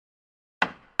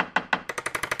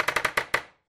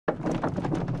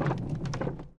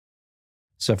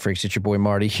Sup, freaks? It's your boy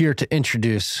Marty here to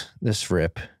introduce this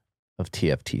rip of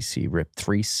TFTC, Rip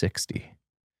 360.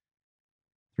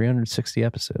 360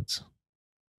 episodes.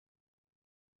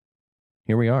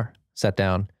 Here we are. Sat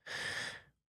down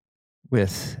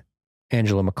with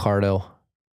Angela McArdle,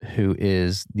 who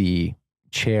is the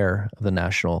chair of the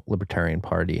National Libertarian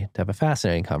Party, to have a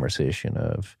fascinating conversation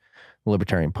of the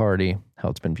Libertarian Party, how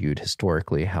it's been viewed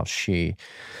historically, how she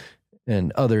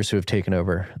and others who have taken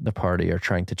over the party are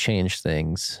trying to change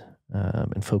things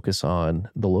and focus on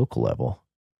the local level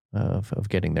of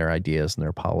getting their ideas and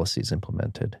their policies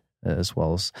implemented, as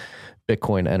well as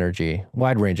Bitcoin energy.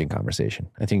 Wide-ranging conversation.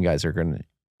 I think you guys are going to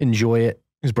enjoy it.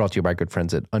 It's brought to you by good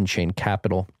friends at Unchained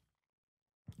Capital.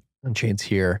 Unchained's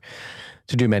here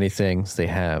to do many things. They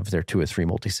have their 2 or 3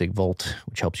 multi-sig vault,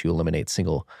 which helps you eliminate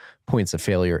single points of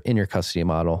failure in your custody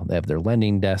model. They have their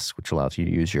lending desk, which allows you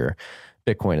to use your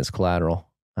Bitcoin as collateral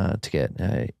to get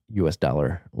US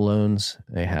dollar loans.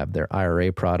 They have their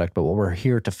IRA product, but what we're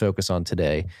here to focus on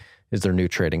today is their new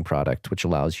trading product, which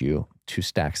allows you to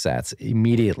stack sats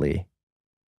immediately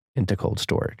into cold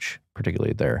storage,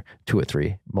 particularly their 2 or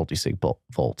 3 multi-sig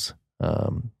vaults.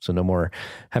 So no more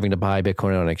having to buy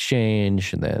Bitcoin on an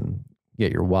exchange and then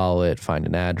get your wallet, find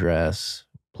an address,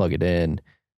 plug it in.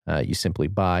 You simply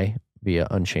buy via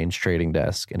Unchained's trading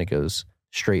desk, and it goes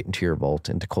straight into your vault,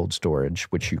 into cold storage,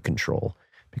 which you control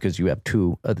because you have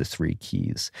 2 of the 3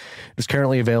 keys. It's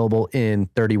currently available in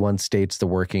 31 states. They're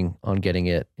working on getting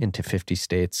it into 50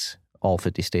 states, all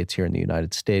 50 states here in the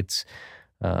United States.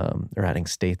 They're adding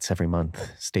states every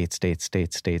month. States.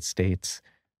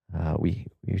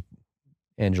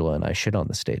 Angela and I shit on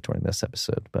the state during this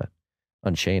episode, but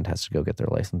Unchained has to go get their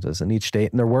licenses in each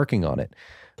state, and they're working on it.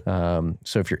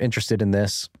 So if you're interested in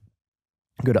this,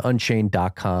 go to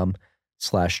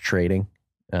unchained.com/trading.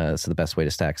 It's the best way to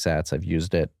stack sats. I've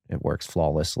used it. It works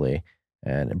flawlessly,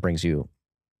 and it brings you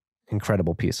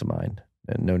incredible peace of mind.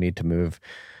 And no need to move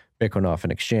Bitcoin off an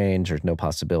exchange. There's no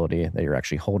possibility that you're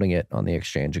actually holding it on the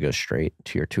exchange. It goes straight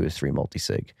to your 2 or 3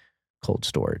 multi-sig cold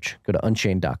storage. Go to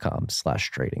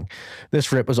unchained.com/trading.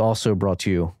 This rip was also brought to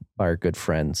you by our good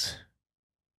friends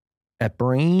at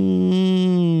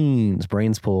Braiins.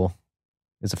 Brainspool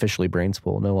is officially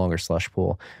Brainspool, no longer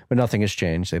Slushpool, but nothing has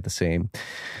changed. They have the same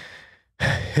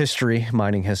history,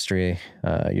 mining history.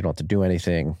 You don't have to do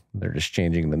anything. They're just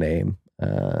changing the name.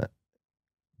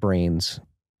 Braiins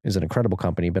is an incredible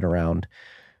company, been around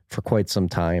for quite some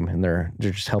time, and they're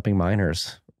just helping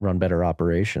miners run better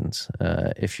operations.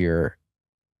 If you're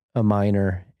a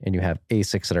miner and you have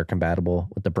ASICs that are compatible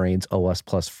with the Braiins OS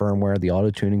Plus firmware, the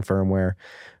auto-tuning firmware,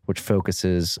 which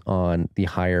focuses on the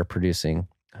higher producing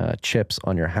chips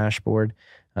on your hashboard,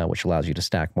 which allows you to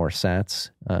stack more sats,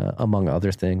 among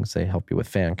other things. They help you with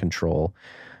fan control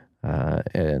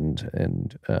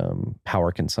and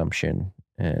power consumption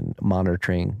and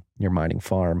monitoring your mining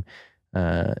farm.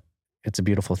 It's a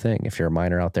beautiful thing. If you're a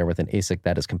miner out there with an ASIC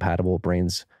that is compatible with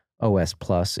Braiins OS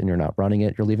Plus and you're not running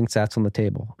it, you're leaving sats on the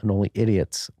table, and only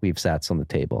idiots leave sats on the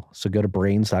table. So go to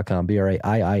braiins.com,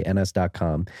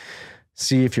 BRAIINS.com.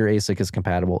 See if your ASIC is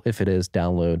compatible. If it is,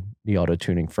 download the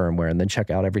auto-tuning firmware and then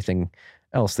check out everything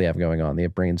else they have going on. They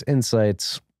have Braiins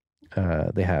Insights.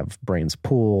 They have Braiins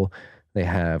Pool. They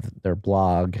have their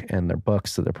blog and their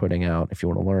books that they're putting out. If you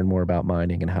want to learn more about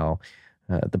mining and how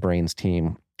the Braiins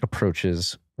team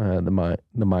approaches the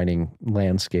mining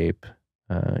landscape,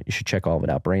 you should check all of it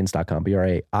out. Braiins.com,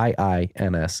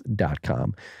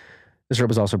 BRAIINS.com. This rip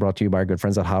was also brought to you by our good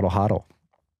friends at HODL HODL.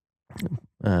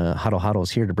 HODL HODL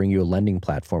is here to bring you a lending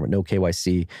platform with no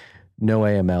KYC, no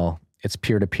AML. It's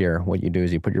peer-to-peer. What you do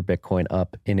is you put your Bitcoin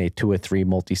up in a 2 or 3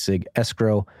 multi-sig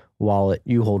escrow wallet.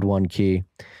 You hold 1 key.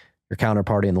 Your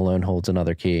counterparty in the loan holds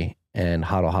another key, and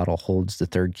HODL HODL holds the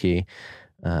 3rd key.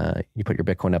 You put your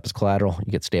Bitcoin up as collateral.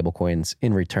 You get stable coins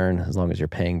in return as long as you're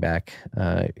paying back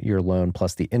your loan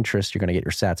plus the interest. You're going to get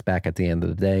your sats back at the end of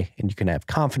the day, and you can have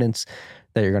confidence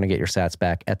that you're going to get your sats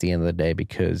back at the end of the day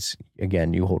because,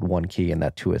 again, you hold 1 key in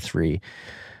that 2 or 3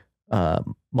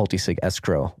 multi-sig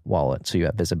escrow wallet. So you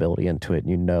have visibility into it, and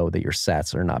you know that your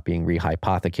sats are not being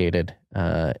rehypothecated.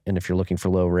 And if you're looking for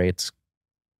low rates,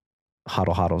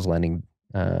 HODL HODL's lending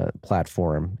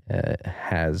platform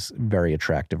has very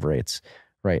attractive rates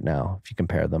right now. If you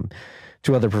compare them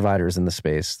to other providers in the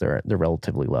space, they're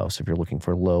relatively low. So if you're looking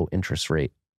for low interest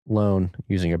rate loan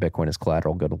using your Bitcoin as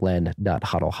collateral, go to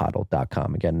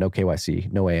lend.hodlhodl.com. Again, no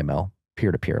KYC, no AML,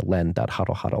 peer-to-peer,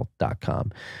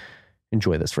 lend.hodlhodl.com.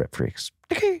 Enjoy this, rip freaks.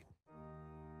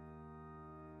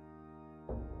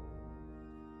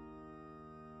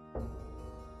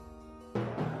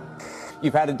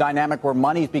 You've had a dynamic where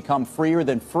money's become freer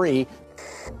than free.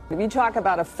 If you talk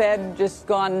about a Fed just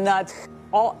gone nuts,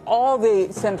 all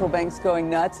the central banks going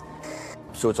nuts.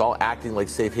 So it's all acting like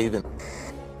safe haven.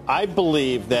 I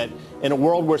believe that in a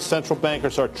world where central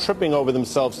bankers are tripping over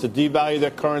themselves to devalue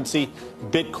their currency,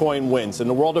 Bitcoin wins. In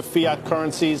the world of fiat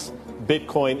currencies,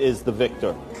 Bitcoin is the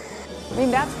victor. I mean,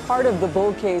 that's part of the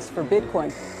bull case for Bitcoin.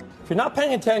 If you're not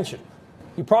paying attention,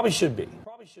 you probably should be.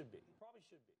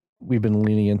 We've been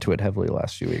leaning into it heavily the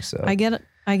last few weeks. So I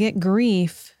get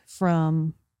grief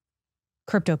from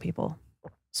crypto people,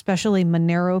 especially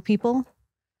Monero people.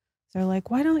 They're like,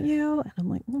 why don't you? And I'm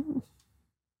like,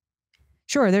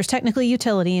 Sure, there's technically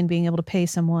utility in being able to pay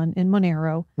someone in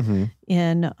Monero,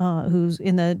 who's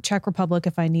in the Czech Republic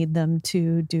if I need them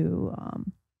to do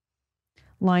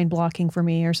line blocking for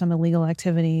me or some illegal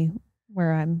activity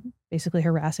where I'm basically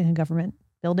harassing a government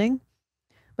building.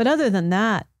 But other than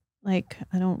that, like,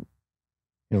 you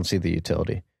don't see the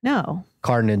utility. No.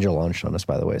 Card Ninja launched on us,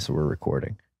 by the way, so we're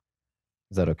recording.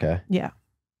 Is that okay? Yeah.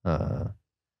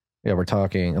 We're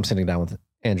talking. I'm sitting down with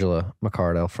Angela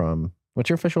McArdle from, what's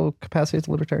your official capacity at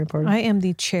the Libertarian Party? I am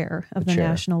the chair of the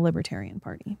National Libertarian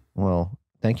Party. Well,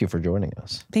 thank you for joining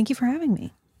us. Thank you for having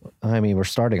me. I mean, we're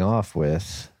starting off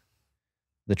with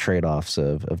the trade-offs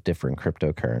of different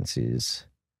cryptocurrencies.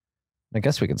 I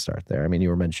guess we can start there. I mean, you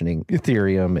were mentioning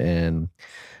Ethereum and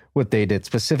what they did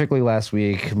specifically last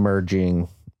week, merging.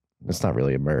 It's not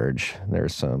really a merge.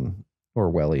 There's some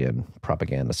Orwellian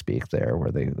propaganda speak there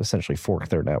where they essentially fork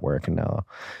their network, and now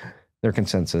their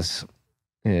consensus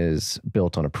is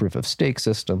built on a proof of stake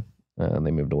system. And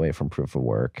they moved away from proof of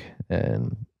work.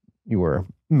 And you were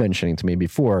mentioning to me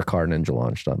before Card Ninja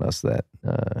launched on us that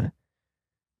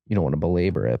you don't want to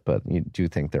belabor it, but you do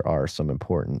think there are some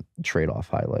important trade-off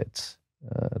highlights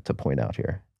to point out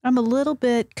here. I'm a little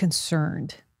bit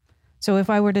concerned. So if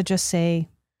I were to just say,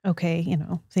 okay,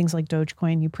 things like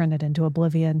Dogecoin, you print it into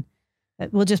oblivion,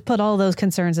 we'll just put all those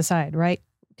concerns aside, right?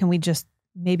 Can we just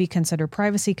maybe consider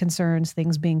privacy concerns,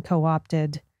 things being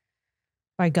co-opted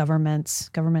by governments,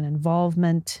 government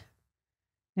involvement?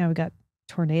 Now we got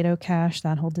Tornado Cash,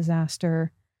 that whole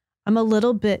disaster. I'm a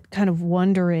little bit kind of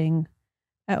wondering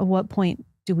at what point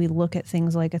do we look at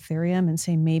things like Ethereum and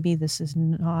say, maybe the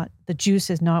juice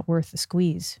is not worth the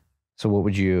squeeze? So what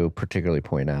would you particularly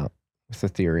point out with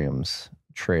Ethereum's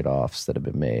trade-offs that have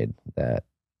been made that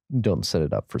don't set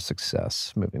it up for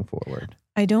success moving forward?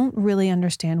 I don't really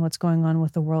understand what's going on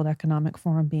with the World Economic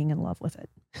Forum being in love with it.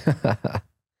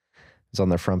 It's on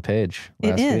their front page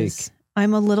last week. It is.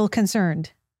 I'm a little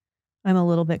concerned. I'm a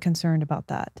little bit concerned about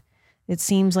that. It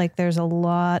seems like there's a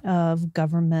lot of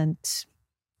government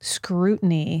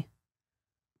scrutiny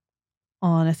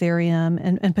on Ethereum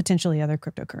and potentially other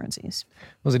cryptocurrencies.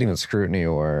 Was it even scrutiny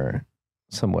or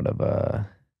somewhat of a...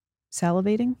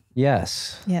 Salivating?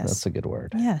 Yes. That's a good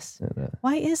word. Yes.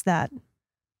 Why is that?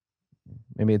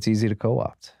 Maybe it's easy to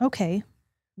co-opt. Okay.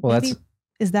 Well,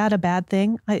 is that a bad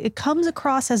thing? It comes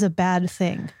across as a bad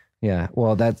thing. Yeah.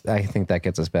 Well, I think that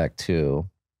gets us back to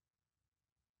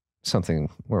something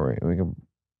where we can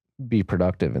be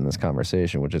productive in this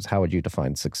conversation, which is how would you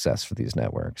define success for these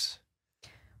networks?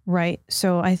 Right.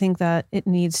 So I think that it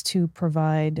needs to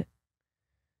provide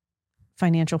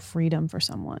financial freedom for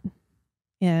someone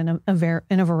in a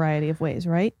variety of ways,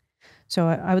 right? So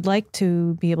I would like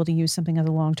to be able to use something as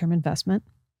a long-term investment.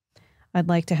 I'd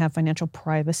like to have financial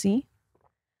privacy.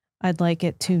 I'd like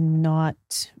it to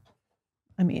not,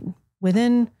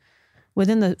 within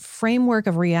the framework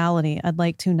of reality, I'd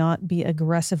like to not be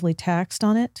aggressively taxed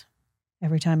on it.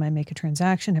 Every time I make a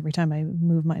transaction, every time I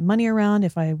move my money around,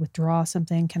 if I withdraw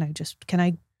something, can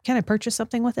I purchase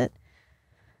something with it?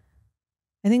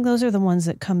 I think those are the ones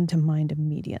that come to mind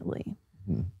immediately.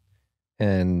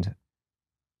 And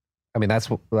that's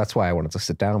why I wanted to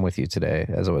sit down with you today.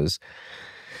 As I was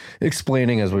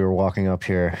explaining as we were walking up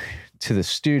here to the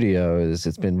studio, it's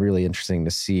been really interesting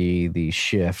to see the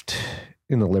shift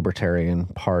in the Libertarian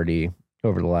Party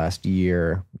over the last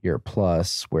year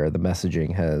plus, where the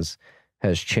messaging has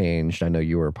changed. I know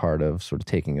you were part of sort of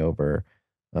taking over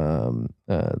the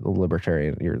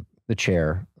Libertarian. You're the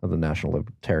chair of the National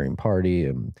Libertarian Party,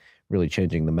 and really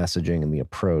changing the messaging and the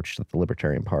approach that the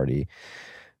Libertarian Party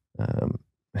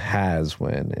has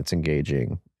when it's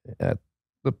engaging at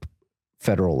the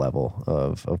federal level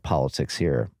of politics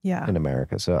here in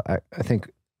America. So I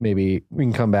think maybe we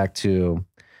can come back to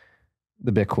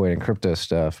the Bitcoin and crypto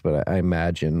stuff, but I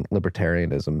imagine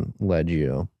libertarianism led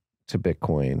you to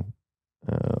Bitcoin.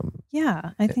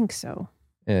 I think so.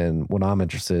 And what I'm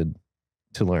interested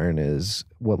to learn is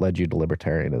what led you to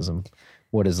libertarianism.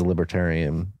 What is the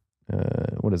libertarian?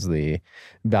 What is the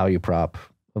value prop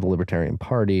of the Libertarian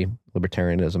Party?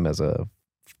 Libertarianism as a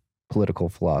political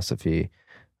philosophy,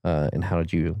 and how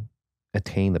did you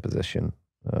attain the position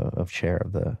of chair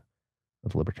of the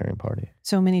Libertarian Party.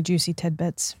 So many juicy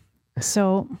tidbits.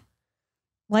 So,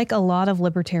 like a lot of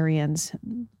libertarians,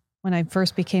 when I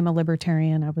first became a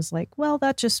libertarian, I was like, well,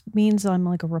 that just means I'm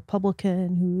like a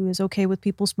Republican who is okay with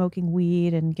people smoking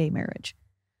weed and gay marriage.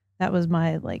 That was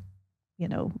my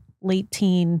late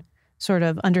teen sort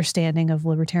of understanding of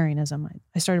libertarianism.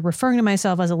 I started referring to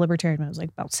myself as a libertarian when I was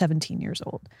like about 17 years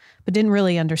old, but didn't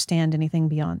really understand anything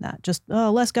beyond that. Just,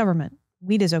 less government.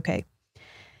 Weed is okay.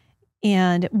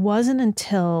 And it wasn't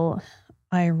until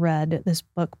I read this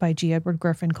book by G. Edward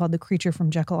Griffin called The Creature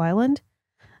from Jekyll Island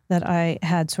that I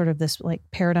had sort of this like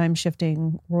paradigm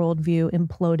shifting, worldview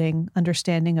imploding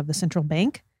understanding of the central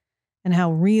bank and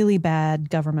how really bad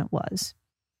government was.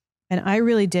 And I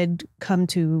really did come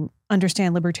to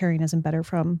understand libertarianism better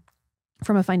from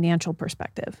a financial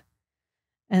perspective.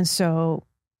 And so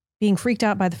being freaked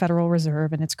out by the Federal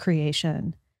Reserve and its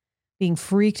creation, being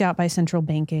freaked out by central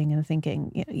banking and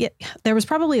thinking, there was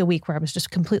probably a week where I was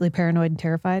just completely paranoid and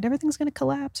terrified. Everything's going to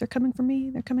collapse. They're coming for me.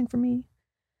 They're coming for me.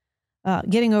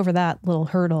 Getting over that little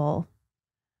hurdle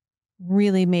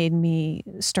really made me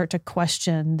start to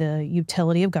question the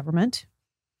utility of government.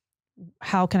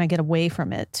 How can I get away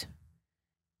from it?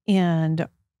 And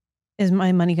is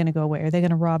my money going to go away? Are they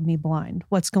going to rob me blind?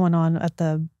 What's going on at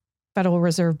the Federal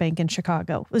Reserve Bank in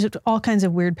Chicago? There's all kinds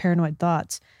of weird paranoid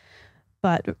thoughts.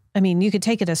 But I mean, you could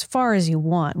take it as far as you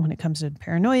want when it comes to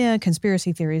paranoia,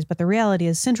 conspiracy theories. But the reality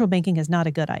is central banking is not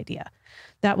a good idea.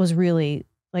 That was really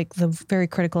like the very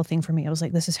critical thing for me. I was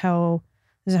like, this is how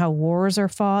wars are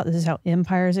fought. This is how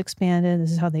empires expanded.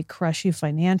 This is how they crush you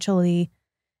financially.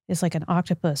 It's like an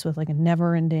octopus with like a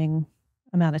never ending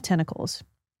amount of tentacles.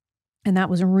 And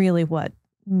that was really what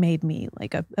made me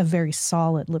like a very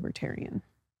solid libertarian.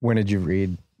 When did you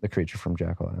read The Creature from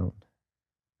Jekyll Island?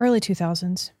 Early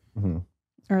 2000s. Mm-hmm.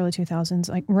 Early 2000s,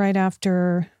 like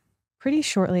pretty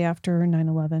shortly after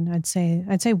 9/11.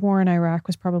 I'd say war in Iraq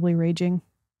was probably raging.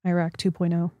 Iraq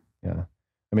 2.0. Yeah.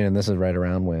 I mean, and this is right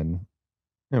around when,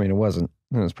 it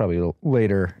was probably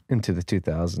later into the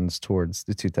 2000s, towards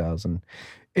the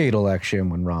 2008 election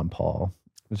when Ron Paul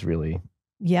was really.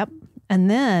 Yep. And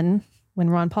then when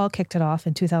Ron Paul kicked it off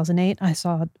in 2008, I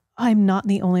saw I'm not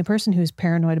the only person who's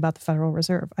paranoid about the Federal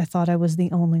Reserve. I thought I was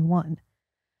the only one.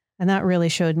 And that really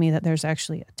showed me that there's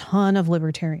actually a ton of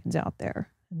libertarians out there.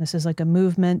 And this is like a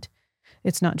movement.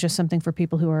 It's not just something for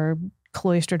people who are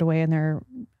cloistered away in their,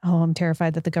 I'm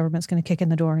terrified that the government's going to kick in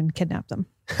the door and kidnap them.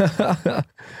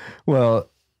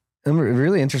 Well, I'm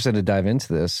really interested to dive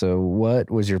into this. So what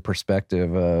was your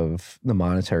perspective of the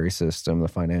monetary system, the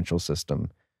financial system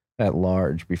at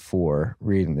large before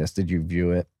reading this? Did you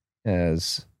view it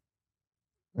as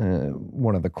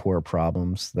one of the core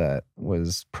problems that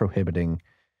was prohibiting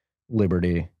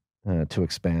liberty to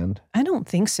expand? I don't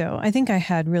think so. I think I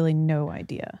had really no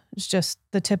idea. It's just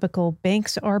the typical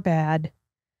banks are bad.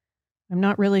 I'm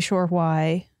not really sure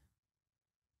why.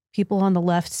 People on the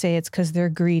left say it's because they're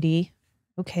greedy.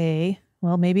 Okay,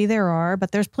 well, maybe there are,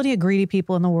 but there's plenty of greedy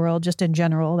people in the world just in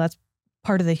general. That's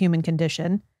part of the human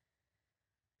condition.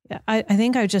 Yeah, I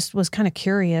think I just was kind of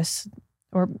curious.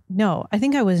 Or no, I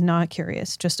think I was not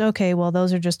curious. Just, okay, well,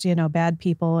 those are just, bad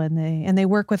people and they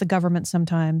work with the government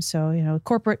sometimes. So,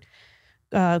 corporate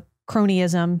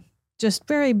cronyism, just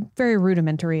very, very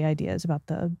rudimentary ideas about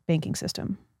the banking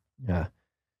system. Yeah.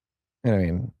 And I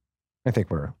mean, I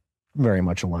think we're very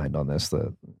much aligned on this.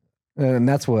 And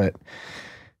that's what,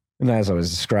 and as I was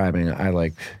describing, I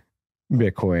like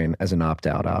Bitcoin as an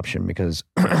opt-out option because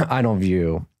I don't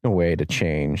view a way to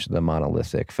change the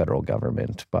monolithic federal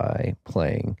government by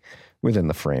playing within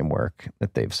the framework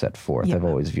that they've set forth. Yeah. I've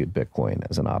always viewed Bitcoin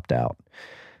as an opt-out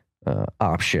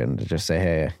option to just say,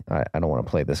 hey, I don't want to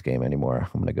play this game anymore.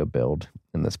 I'm going to go build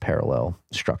in this parallel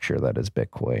structure that is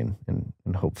Bitcoin,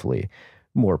 and hopefully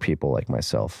more people like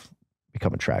myself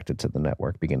become attracted to the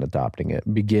network, begin adopting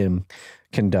it, begin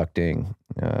conducting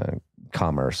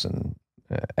commerce and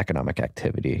economic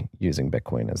activity using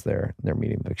Bitcoin as their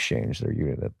medium of exchange, their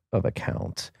unit of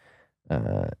account.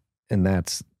 And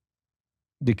that's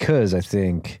because I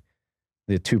think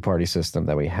the two-party system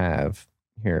that we have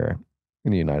here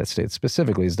in the United States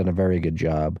specifically has done a very good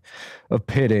job of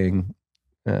pitting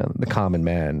the common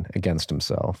man against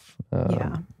himself.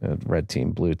 Red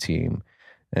team, blue team.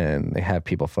 And they have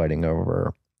people fighting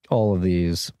over all of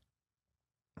these,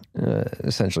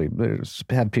 essentially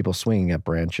have people swinging at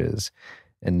branches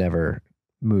and never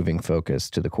moving focus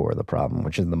to the core of the problem,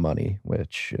 which is the money,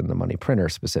 and the money printer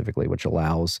specifically, which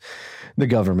allows the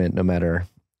government, no matter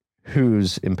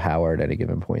who's in power at any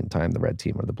given point in time, the red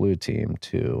team or the blue team,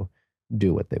 to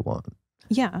do what they want.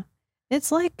 Yeah.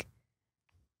 It's like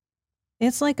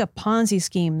it's like a Ponzi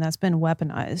scheme that's been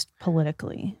weaponized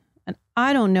politically. And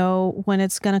I don't know when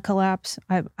it's going to collapse.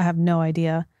 I have no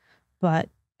idea. But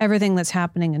everything that's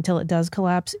happening until it does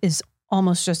collapse is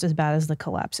almost just as bad as the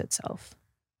collapse itself.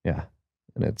 Yeah.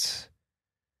 And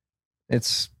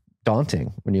it's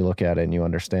daunting when you look at it and you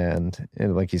understand.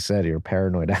 And like you said, you're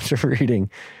paranoid after reading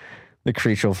The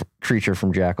Creature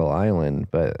from Jekyll Island.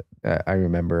 But I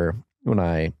remember when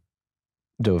I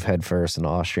dove headfirst into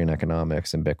Austrian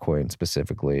economics and Bitcoin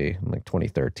specifically in like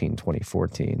 2013,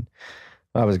 2014,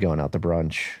 I was going out to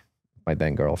brunch. My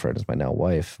then girlfriend is my now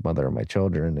wife, mother of my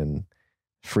children, and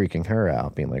freaking her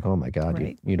out, being like, oh my God,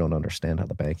 Right. you don't understand how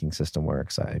the banking system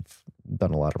works. I've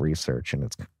done a lot of research and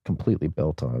it's completely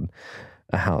built on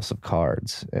a house of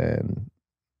cards. And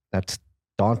that's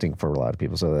daunting for a lot of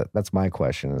people. So that's my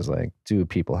question is like, do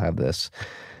people have this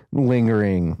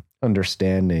lingering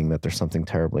understanding that there's something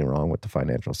terribly wrong with the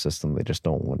financial system? They just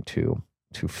don't want to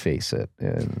face it.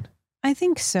 And I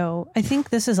think so. I think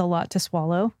this is a lot to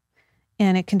swallow,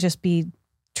 and it can just be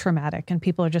traumatic. And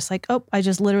people are just like, oh, I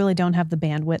just literally don't have the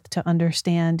bandwidth to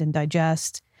understand and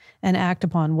digest and act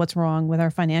upon what's wrong with our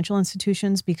financial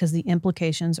institutions because the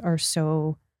implications are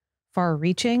so far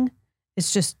reaching.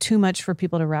 It's just too much for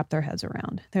people to wrap their heads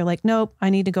around. They're like, nope, I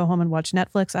need to go home and watch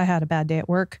Netflix. I had a bad day at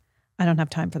work. I don't have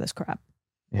time for this crap,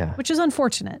 yeah, which is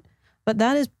unfortunate. But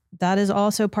that is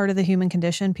also part of the human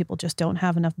condition. People just don't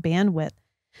have enough bandwidth.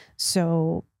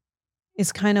 So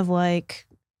it's kind of like,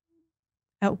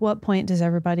 at what point does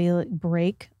everybody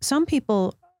break? Some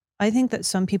people, I think that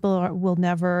some people will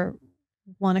never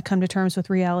want to come to terms with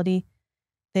reality.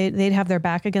 They'd have their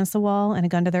back against the wall and a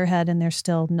gun to their head, and they're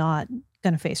still not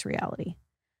going to face reality.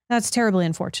 That's terribly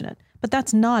unfortunate, but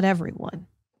that's not everyone.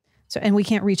 So, and we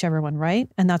can't reach everyone, right?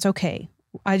 And that's okay.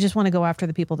 I just want to go after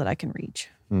the people that I can reach.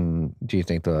 do you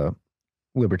think the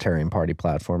Libertarian Party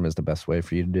platform is the best way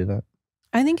for you to do that?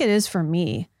 I think it is for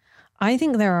me. I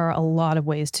think there are a lot of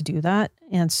ways to do that.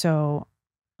 And so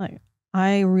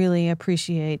I really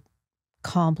appreciate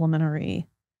complementary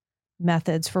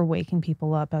methods for waking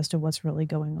people up as to what's really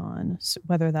going on. So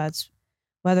whether that's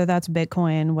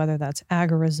Bitcoin, whether that's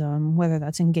agorism, whether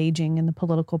that's engaging in the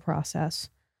political process.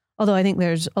 Although I think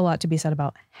there's a lot to be said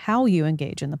about how you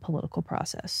engage in the political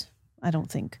process. I don't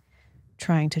think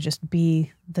trying to just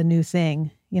be the new thing,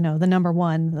 the number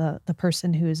one, the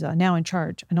person who's now in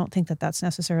charge. I don't think that that's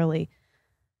necessarily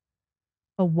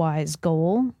a wise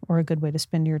goal or a good way to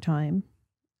spend your time.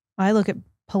 I look at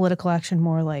political action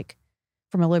more like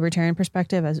from a libertarian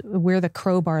perspective as we're the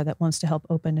crowbar that wants to help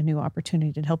open a new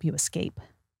opportunity to help you escape.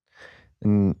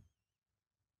 And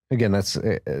again, that's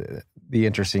the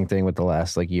interesting thing with the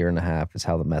last year and a half is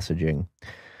how the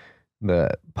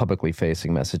publicly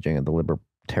facing messaging of the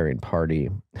Libertarian Party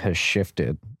has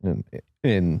shifted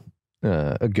in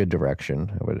a good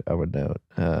direction, I would note.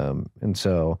 And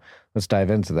so let's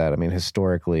dive into that. I mean,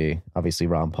 historically, obviously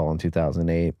Ron Paul in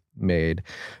 2008 made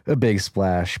a big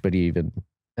splash, but even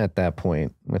at that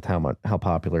point, with how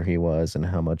popular he was and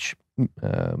how much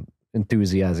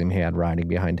enthusiasm he had riding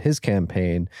behind his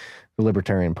campaign, the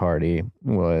Libertarian Party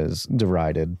was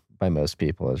derided by most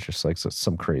people as just like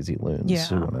some crazy loons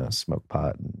who want to smoke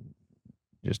pot and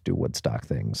just do Woodstock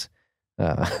things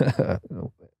every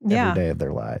day of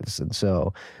their lives. And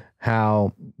so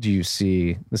how do you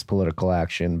see this political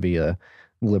action via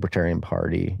Libertarian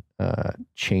Party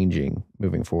changing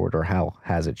moving forward, or how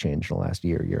has it changed in the last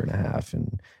year and a half?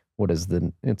 And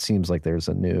it seems like there's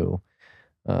a new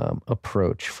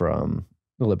approach from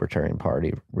the Libertarian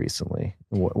Party recently.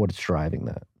 What's driving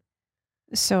that?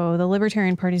 So the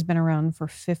Libertarian Party's been around for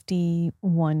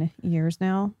 51 years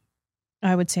now.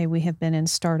 I would say we have been in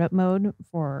startup mode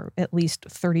for at least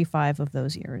 35 of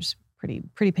those years.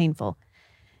 Pretty painful.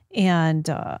 And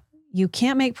you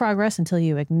can't make progress until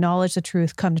you acknowledge the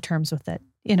truth, come to terms with it,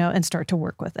 and start to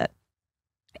work with it.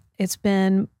 It's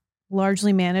been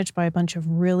largely managed by a bunch of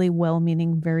really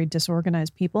well-meaning, very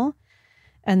disorganized people.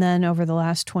 And then over the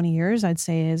last 20 years, I'd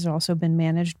say has also been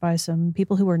managed by some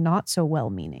people who are not so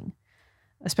well-meaning,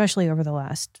 especially over the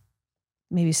last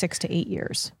maybe 6 to 8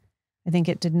 years. I think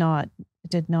it did not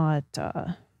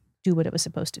do what it was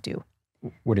supposed to do.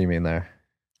 What do you mean there?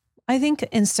 I think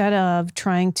instead of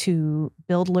trying to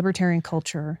build libertarian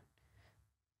culture,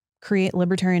 create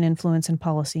libertarian influence and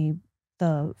policy,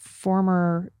 the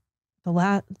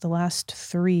last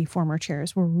 3 former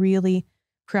chairs were really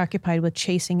preoccupied with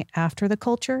chasing after the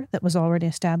culture that was already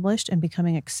established and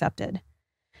becoming accepted.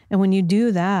 And when you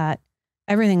do that,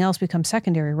 everything else becomes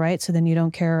secondary, right? So then you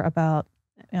don't care about,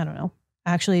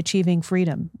 actually achieving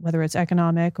freedom, whether it's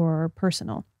economic or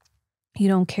personal. You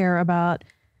don't care about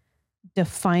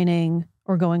defining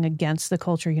or going against the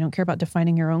culture. You don't care about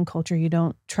defining your own culture. You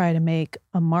don't try to make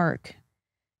a mark.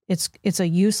 It's a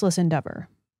useless endeavor.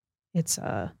 It's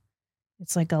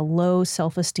like a low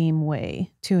self-esteem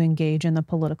way to engage in the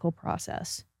political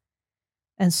process.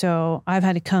 And so I've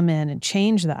had to come in and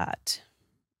change that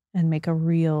and make a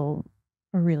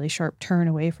really sharp turn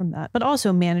away from that, but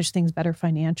also manage things better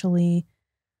financially,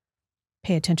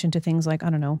 pay attention to things like, I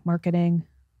don't know, marketing,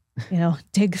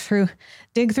 dig through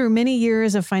many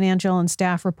years of financial and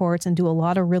staff reports and do a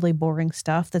lot of really boring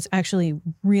stuff that's actually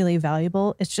really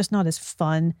valuable. It's just not as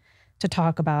fun to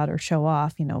talk about or show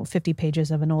off, 50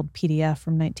 pages of an old PDF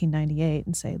from 1998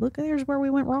 and say, look, there's where we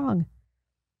went wrong.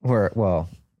 Well,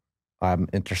 I'm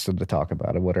interested to talk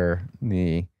about it. What are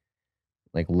the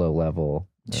low level,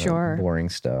 boring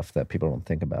stuff that people don't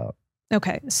think about?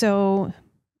 Okay. So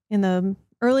in the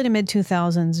early to mid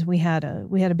 2000s, we had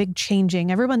a big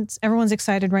changing. Everyone's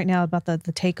excited right now about the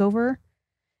takeover.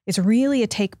 It's really a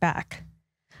take back.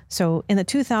 So in the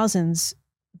 2000s,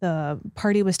 the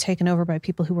party was taken over by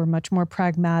people who were much more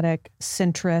pragmatic,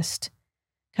 centrist,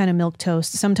 kind of milquetoast.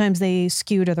 Sometimes they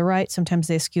skew to the right, sometimes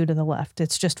they skew to the left.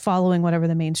 It's just following whatever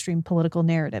the mainstream political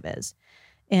narrative is.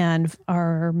 And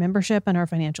our membership and our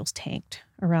financials tanked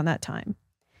around that time.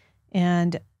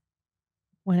 And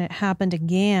when it happened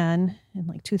again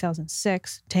in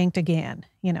 2006, tanked again.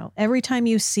 Every time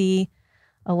you see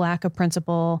a lack of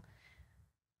principle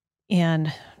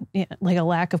and a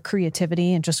lack of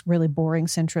creativity and just really boring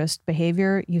centrist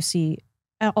behavior, you see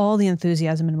all the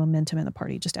enthusiasm and momentum in the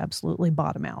party just absolutely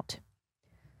bottom out.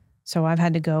 So I've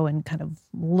had to go and kind of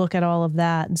look at all of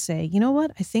that and say, you know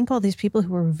what? I think all these people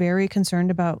who were very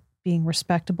concerned about being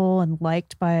respectable and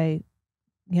liked by,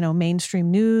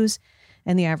 mainstream news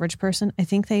and the average person, I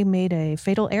think they made a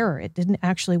fatal error. It didn't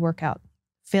actually work out.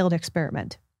 Failed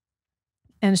experiment.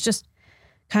 And it's just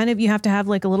kind of, you have to have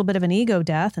a little bit of an ego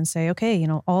death and say, okay,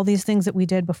 all these things that we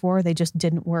did before, they just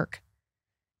didn't work.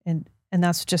 And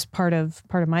that's just part of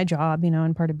my job,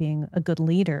 and part of being a good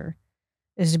leader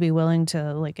is to be willing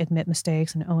to admit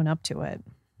mistakes and own up to it.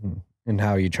 And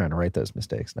how are you trying to right those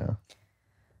mistakes now?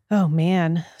 Oh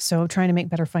man. So trying to make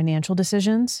better financial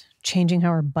decisions, changing how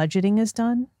our budgeting is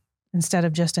done. Instead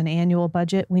of just an annual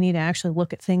budget, we need to actually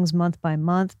look at things month by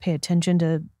month, pay attention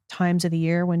to times of the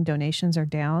year when donations are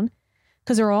down,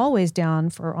 because they're always down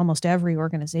for almost every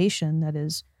organization that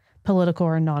is political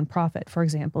or nonprofit, for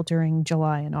example, during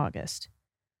July and August.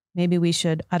 Maybe we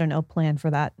should, plan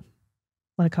for that.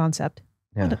 What a concept.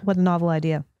 Yeah. What a novel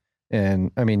idea.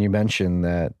 And you mentioned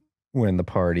that when the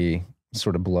party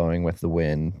sort of blowing with the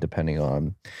wind, depending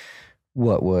on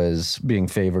what was being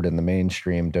favored in the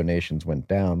mainstream, donations went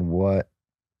down. What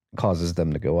causes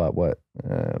them to go up? What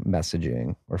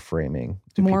messaging or framing?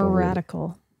 More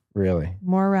radical. Really?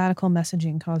 More radical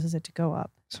messaging causes it to go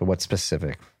up. So what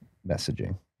specific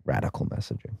messaging? Radical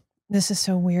messaging? This is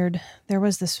so weird. There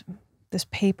was this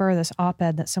paper, this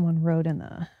op-ed that someone wrote in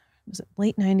was it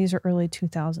late 90s or early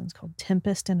 2000s called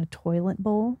Tempest in a Toilet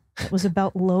Bowl. It was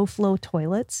about low-flow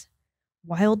toilets.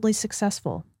 Wildly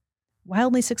successful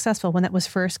when that was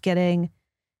first getting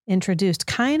introduced.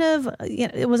 Kind of,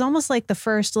 it was almost like the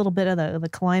first little bit of the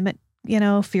climate,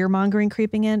 fear mongering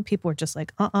creeping in. People were just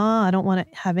like, I don't want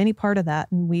to have any part of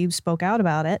that. And we spoke out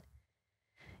about it,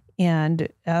 and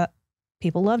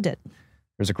people loved it.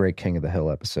 There's a great King of the Hill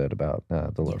episode about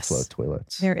the low flow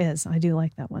toilets. There is. I do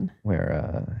like that one.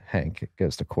 Where Hank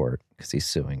goes to court because he's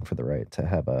suing for the right to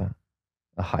have a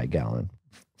high gallon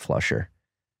flusher.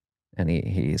 And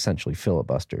he essentially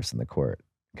filibusters in the court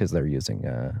because they're using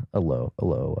a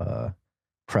low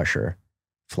pressure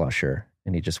flusher,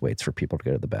 and he just waits for people to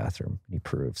go to the bathroom. And he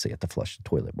proves they have to flush the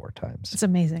toilet more times. It's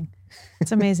amazing.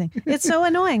 It's amazing. It's so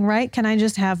annoying, right? Can I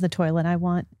just have the toilet I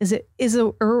want? Is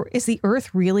the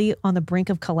earth really on the brink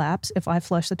of collapse if I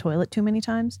flush the toilet too many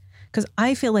times? Because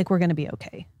I feel like we're going to be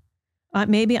okay.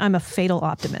 Maybe I'm a fatal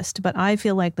optimist, but I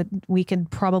feel like that we can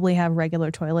probably have regular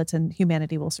toilets and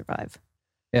humanity will survive.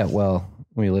 Yeah, well,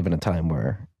 we live in a time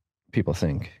where people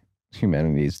think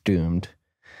humanity is doomed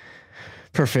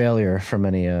for failure from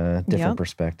many different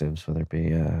perspectives, whether it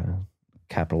be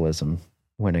capitalism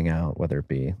winning out, whether it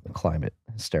be the climate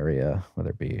hysteria,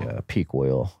 whether it be peak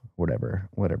oil, whatever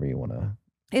you want to.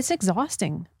 It's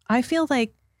exhausting. I feel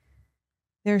like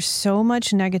there's so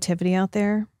much negativity out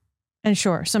there. And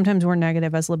sure, sometimes we're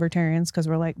negative as libertarians because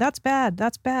we're like, that's bad,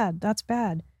 that's bad, that's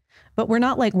bad. But we're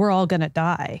not like, we're all going to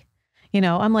die.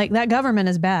 I'm like, that government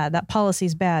is bad. That policy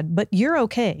is bad, but you're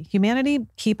okay. Humanity,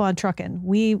 keep on trucking.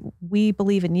 We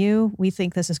believe in you. We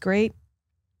think this is great.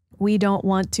 We don't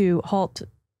want to halt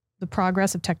the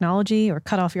progress of technology or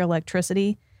cut off your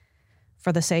electricity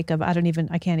for the sake of, I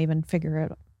can't even figure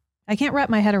it. I can't wrap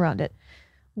my head around it.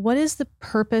 What is the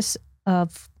purpose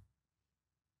of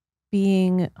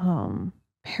being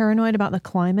paranoid about the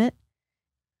climate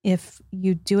if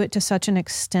you do it to such an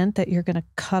extent that you're going to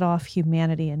cut off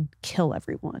humanity and kill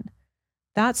everyone?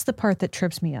 That's the part that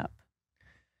trips me up.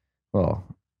 Well,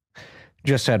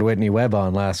 just had Whitney Webb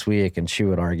on last week, and she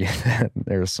would argue that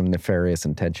there's some nefarious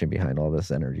intention behind all this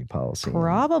energy policy.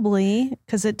 Probably,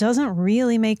 because it doesn't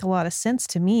really make a lot of sense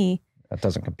to me. That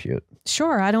doesn't compute.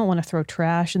 Sure, I don't want to throw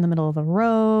trash in the middle of the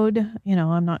road. You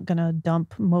know, I'm not going to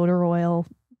dump motor oil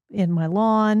in my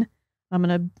lawn. I'm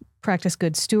going to practice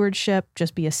good stewardship,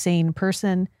 just be a sane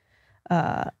person.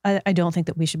 I don't think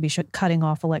that we should be cutting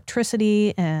off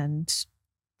electricity and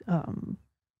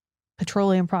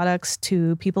petroleum products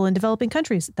to people in developing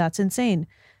countries. That's insane.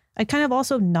 I'd kind of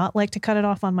also not like to cut it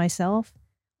off on myself.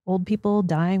 Old people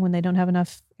dying when they don't have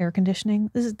enough air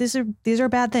conditioning. These are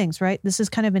bad things, right? This is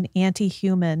kind of an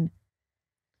anti-human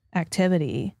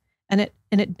activity. And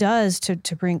it does,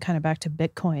 to bring kind of back to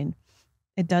Bitcoin,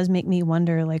 it does make me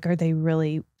wonder, like, are they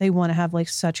want to have like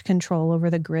such control over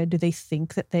the grid? Do they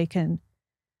think that they can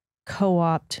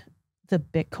co-opt the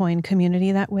Bitcoin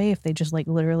community that way if they just like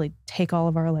literally take all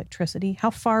of our electricity? How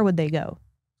far would they go?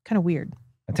 Kind of weird.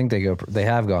 I think they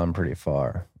have gone pretty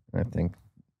far. I think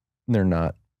they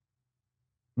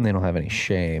don't have any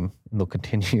shame, and they'll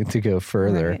continue to go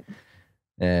further. Right.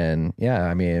 And yeah,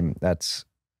 I mean, that's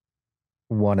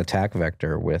one attack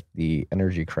vector with the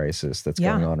energy crisis that's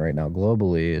going on right now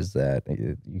globally, is that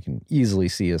you can easily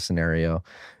see a scenario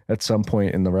at some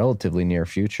point in the relatively near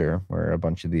future where a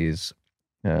bunch of these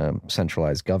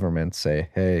centralized governments say,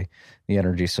 hey, the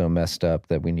energy's so messed up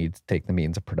that we need to take the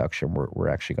means of production. We're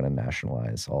actually going to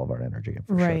nationalize all of our energy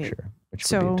infrastructure,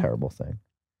 which would be a terrible thing.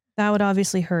 That would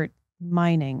obviously hurt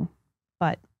mining.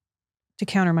 But to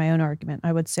counter my own argument,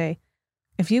 I would say,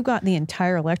 if you've got the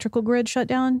entire electrical grid shut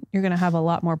down, you're going to have a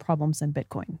lot more problems than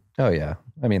Bitcoin. Oh, yeah.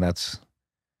 I mean, that's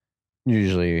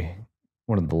usually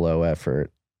one of the low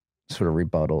effort sort of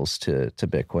rebuttals to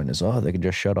Bitcoin is, they can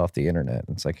just shut off the internet.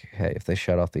 And it's like, hey, if they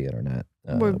shut off the internet,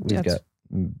 we've got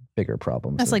bigger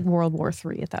problems. That's like World War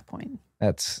III at that point.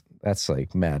 That's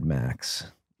like Mad Max.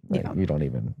 Like, you don't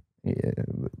even,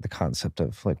 the concept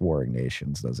of like warring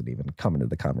nations doesn't even come into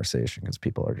the conversation because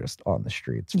people are just on the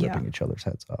streets ripping each other's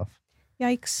heads off.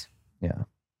 Yikes. Yeah.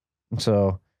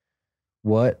 So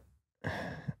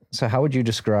how would you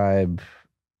describe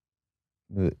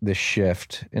the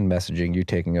shift in messaging, you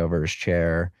taking over as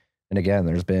chair? And again,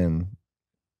 it's been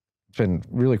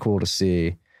really cool to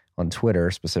see on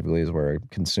Twitter specifically, is where I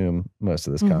consume most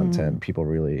of this content, people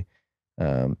really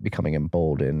becoming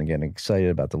emboldened, again,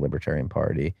 excited about the Libertarian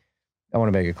Party. I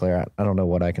want to make it clear, I don't know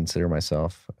what I consider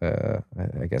myself.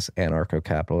 I guess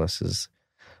anarcho-capitalist is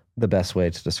the best way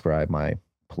to describe my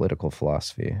political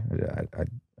philosophy.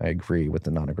 I agree with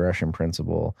the non-aggression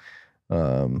principle.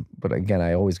 But again,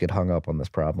 I always get hung up on this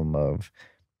problem of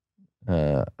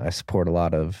I support a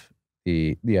lot of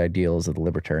the ideals of the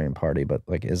Libertarian Party, but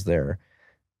like, is there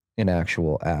an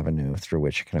actual avenue through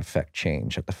which it can affect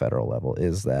change at the federal level?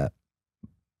 Is that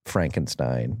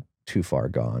Frankenstein too far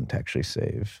gone to actually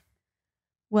save?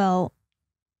 Well,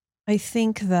 I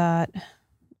think that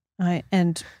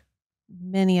and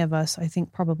many of us, I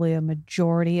think probably a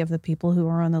majority of the people who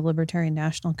are on the Libertarian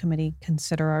National Committee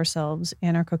consider ourselves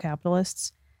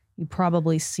anarcho-capitalists. You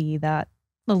probably see that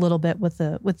a little bit with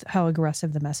how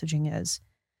aggressive the messaging is.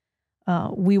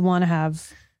 We want to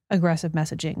have aggressive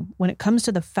messaging. When it comes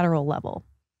to the federal level,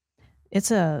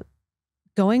 it's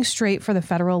going straight for the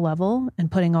federal level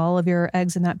and putting all of your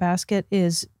eggs in that basket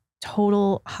is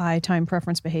total high time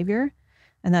preference behavior.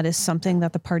 And that is something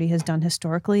that the party has done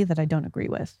historically that I don't agree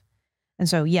with. And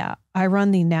so, yeah, I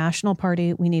run the national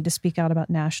party. We need to speak out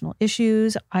about national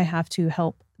issues. I have to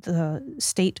help the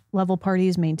state level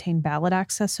parties maintain ballot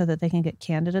access so that they can get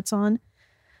candidates on.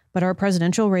 But our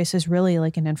presidential race is really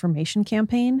like an information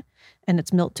campaign, and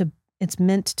it's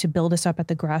meant to build us up at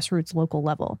the grassroots local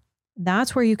level.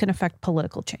 That's where you can affect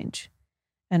political change.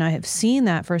 And I have seen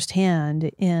that firsthand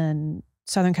in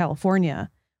Southern California.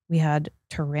 We had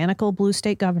tyrannical blue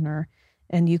state governor,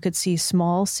 and you could see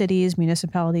small cities,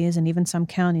 municipalities, and even some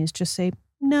counties just say,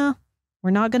 no,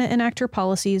 we're not going to enact your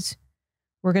policies.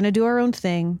 We're going to do our own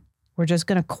thing. We're just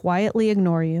going to quietly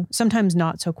ignore you. Sometimes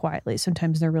not so quietly.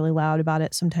 Sometimes they're really loud about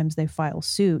it. Sometimes they file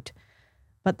suit.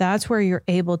 But that's where you're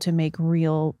able to make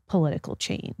real political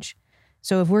change.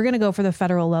 So if we're going to go for the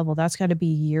federal level, that's got to be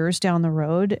years down the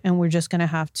road. And we're just going to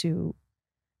have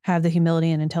the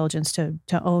humility and intelligence to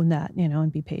own that,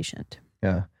 and be patient.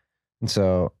 Yeah. And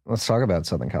so let's talk about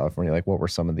Southern California. Like, what were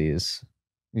some of these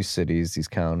cities, these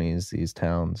counties, these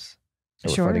towns? that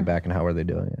were Sure. fighting back, and how are they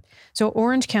doing it? So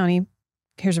Orange County,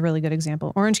 here's a really good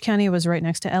example. Orange County was right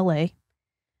next to LA.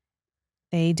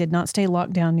 They did not stay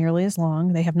locked down nearly as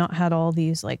long. They have not had all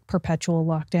these like perpetual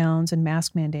lockdowns and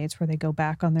mask mandates where they go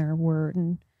back on their word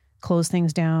and close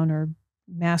things down or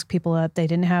mask people up. They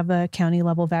didn't have a county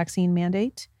level vaccine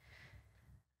mandate.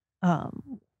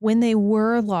 When they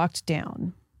were locked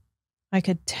down, you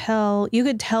could tell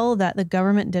that the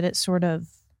government did it sort of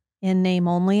in name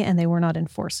only and they were not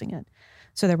enforcing it.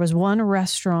 So there was one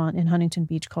restaurant in Huntington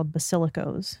Beach called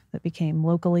Basilico's that became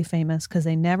locally famous because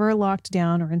they never locked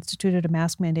down or instituted a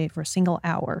mask mandate for a single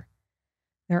hour.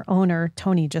 Their owner,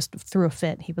 Tony, just threw a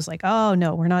fit. He was like, "Oh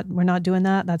no, we're not doing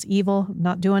that. That's evil. I'm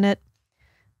not doing it."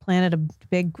 Planted a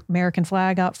big American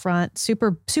flag out front.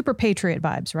 Super patriot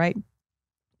vibes, right?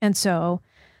 And so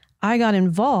I got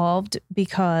involved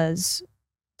because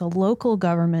the local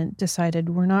government decided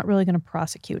we're not really going to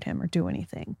prosecute him or do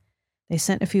anything. They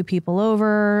sent a few people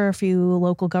over, a few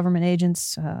local government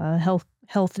agents,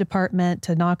 health department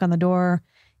to knock on the door.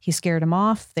 He scared them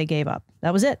off. They gave up.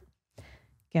 That was it.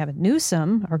 Gavin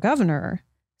Newsom, our governor,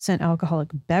 sent alcoholic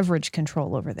beverage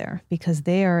control over there because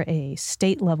they are a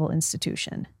state level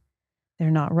institution.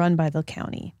 They're not run by the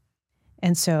county.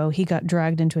 And so he got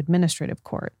dragged into administrative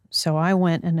court. So I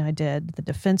went and I did the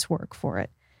defense work for it.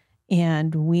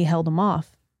 And we held him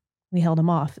off.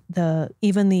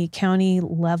 Even the county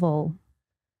level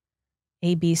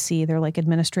ABC, they're like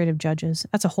administrative judges.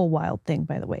 That's a whole wild thing,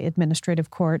 by the way. Administrative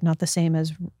court, not the same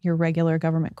as your regular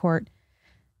government court.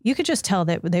 You could just tell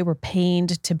that they were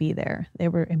pained to be there. They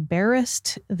were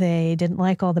embarrassed. They didn't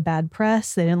like all the bad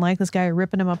press. They didn't like this guy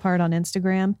ripping them apart on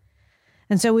Instagram.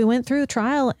 And so we went through the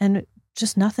trial and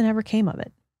just nothing ever came of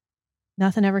it.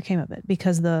 Nothing ever came of it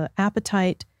because the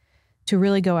appetite to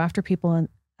really go after people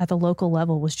at the local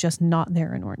level was just not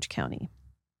there in Orange County.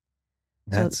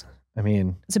 It's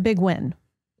a big win.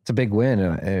 It's a big win.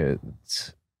 And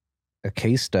it's a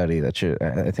case study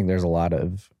I think there's a lot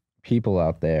of people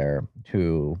out there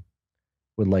who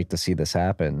would like to see this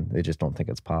happen. They just don't think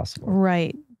it's possible.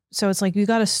 Right. So it's like we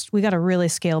got to really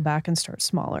scale back and start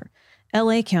smaller.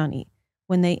 LA County,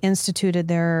 when they instituted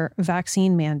their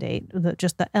vaccine mandate,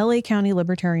 just the LA County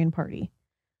Libertarian Party,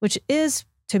 which is,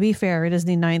 to be fair, it is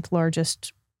the 9th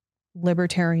largest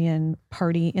libertarian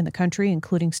party in the country,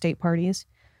 including state parties.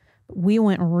 We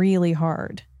went really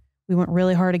hard. We went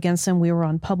really hard against them. We were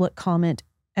on public comment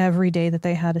every day that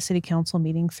they had a city council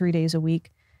meeting, 3 days a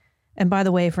week. And by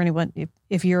the way, for anyone,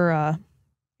 if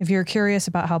you're curious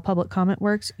about how public comment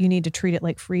works, you need to treat it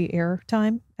like free air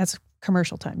time. That's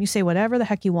commercial time. You say whatever the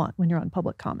heck you want when you're on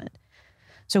public comment.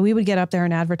 So we would get up there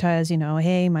and advertise,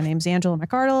 hey, my name's Angela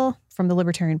McArdle from the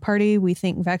Libertarian Party. We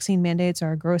think vaccine mandates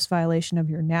are a gross violation of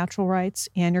your natural rights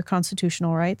and your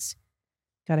constitutional rights.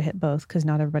 Got to hit both because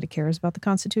not everybody cares about the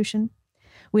Constitution.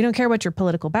 We don't care what your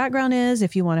political background is.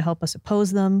 If you want to help us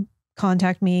oppose them,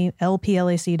 contact me,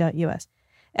 lplac.us.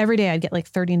 Every day I'd get like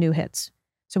 30 new hits.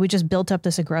 So we just built up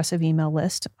this aggressive email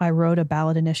list. I wrote a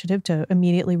ballot initiative to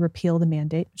immediately repeal the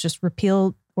mandate, just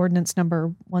repeal ordinance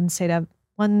number one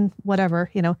whatever,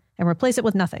 and replace it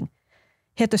with nothing.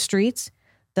 Hit the streets.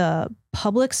 The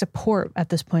public support at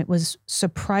this point was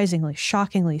surprisingly,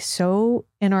 shockingly so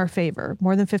in our favor.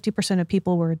 More than 50% of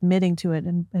people were admitting to it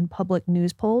in public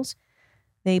news polls.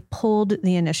 They pulled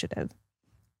the initiative.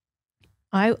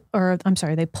 They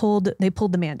pulled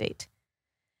the mandate.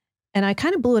 And I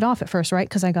kind of blew it off at first, right?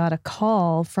 Because I got a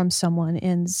call from someone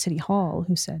in City Hall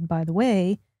who said, by the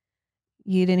way,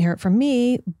 you didn't hear it from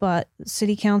me, but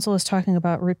City Council is talking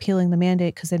about repealing the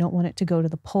mandate because they don't want it to go to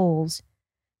the polls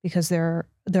because they're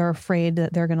afraid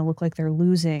that they're going to look like they're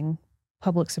losing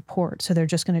public support. So they're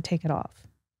just going to take it off.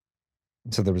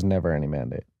 So there was never any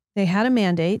mandate. They had a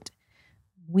mandate.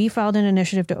 We filed an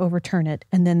initiative to overturn it,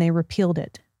 and then they repealed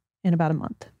it in about a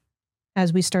month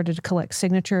as we started to collect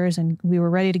signatures and we were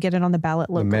ready to get it on the ballot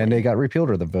locally. The mandate got repealed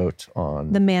or the vote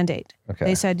on? The mandate. Okay.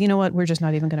 They said, you know what, we're just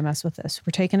not even going to mess with this.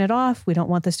 We're taking it off. We don't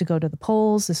want this to go to the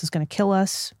polls. This is going to kill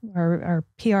us. Our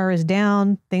PR is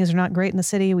down. Things are not great in the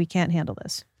city. We can't handle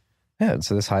this. Yeah,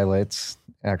 so this highlights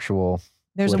actual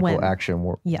There's political a win.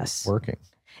 action Yes. working.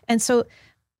 And so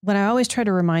what I always try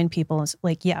to remind people is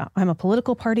like, yeah, I'm a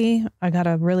political party. I got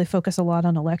to really focus a lot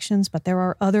on elections, but there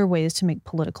are other ways to make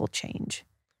political change.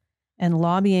 And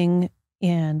lobbying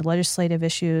and legislative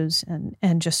issues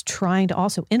and just trying to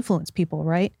also influence people,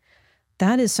 right?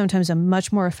 That is sometimes a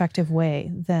much more effective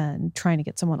way than trying to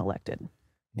get someone elected.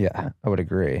 Yeah, I would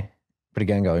agree. But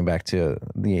again, going back to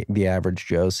the average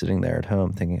Joe sitting there at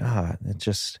home thinking, I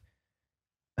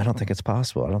don't think it's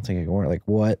possible. I don't think it can work. Like,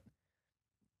 what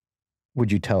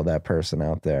would you tell that person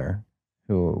out there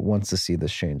who wants to see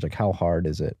this change? Like, how hard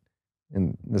is it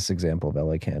in this example of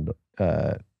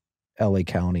LA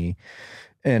County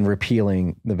and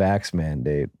repealing the vax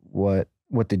mandate, what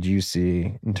did you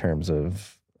see in terms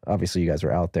of, obviously you guys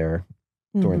were out there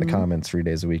during the comments 3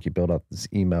 days a week, you build up this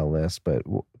email list, but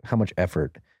how much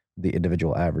effort the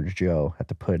individual average Joe had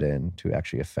to put in to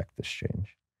actually affect this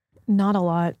change? Not a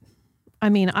lot. I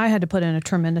mean, I had to put in a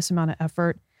tremendous amount of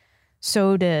effort.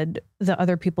 So did the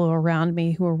other people around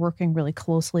me who were working really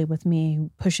closely with me,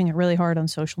 pushing it really hard on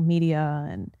social media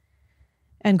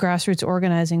and grassroots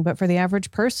organizing. But for the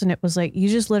average person, it was like, you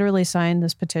just literally sign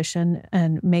this petition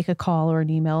and make a call or an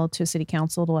email to city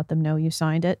council to let them know you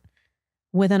signed it.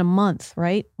 Within a month,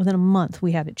 right? Within a month,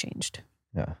 we had it changed.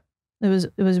 Yeah. It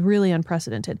was really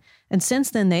unprecedented. And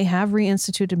since then, they have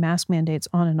reinstituted mask mandates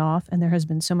on and off, and there has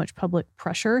been so much public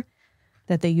pressure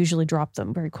that they usually drop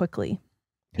them very quickly.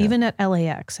 Yeah. Even at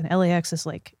LAX, and LAX is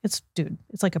like, it's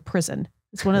like a prison.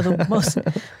 It's one of the most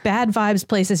bad vibes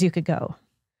places you could go.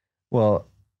 Well,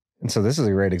 and so this is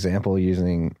a great example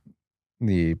using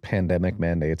the pandemic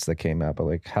mandates that came out, but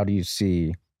like, how do you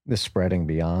see this spreading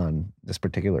beyond this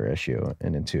particular issue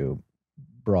and into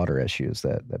broader issues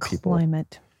that people...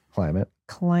 Climate.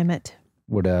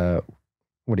 What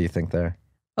do you think there?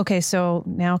 Okay, so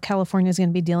now California is going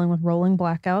to be dealing with rolling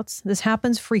blackouts. This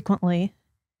happens frequently,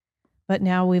 but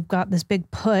now we've got this big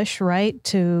push, right,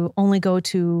 to only go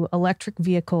to electric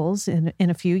vehicles in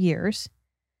a few years.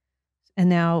 And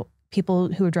now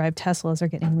people who drive Teslas are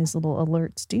getting these little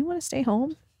alerts. Do you want to stay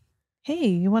home? Hey,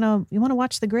 you want to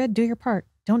watch the grid? Do your part.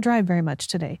 Don't drive very much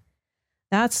today.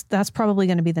 That's probably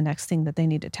going to be the next thing that they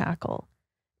need to tackle.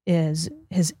 Is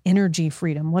his energy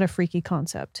freedom. What a freaky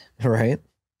concept. Right.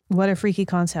 What a freaky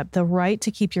concept. The right to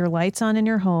keep your lights on in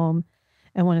your home,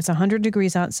 and when it's 100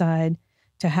 degrees outside,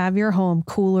 to have your home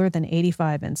cooler than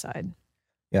 85 inside.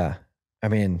 Yeah. I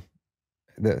mean,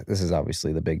 this is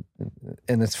obviously the big,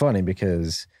 and it's funny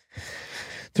because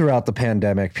throughout the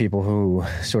pandemic, people who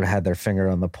sort of had their finger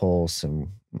on the pulse and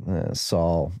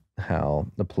saw how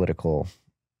the political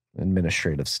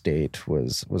administrative state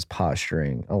was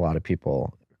posturing, a lot of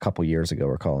people couple years ago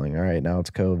were calling, all right, now it's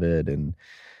COVID and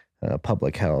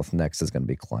public health. Next is going to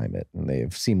be climate. And they've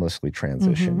seamlessly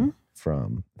transitioned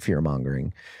from fear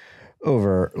mongering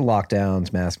over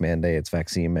lockdowns, mask mandates,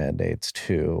 vaccine mandates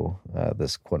to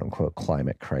this quote unquote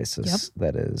climate crisis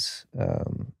that is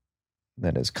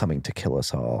coming to kill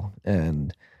us all.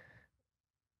 And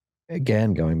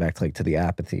again, going back to the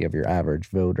apathy of your average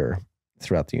voter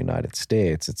throughout the United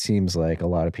States, it seems like a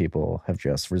lot of people have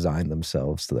just resigned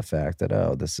themselves to the fact that,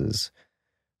 oh, this is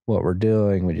what we're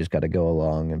doing. We just got to go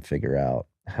along and figure out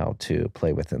how to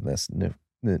play within this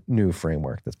new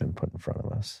framework that's been put in front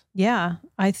of us. Yeah,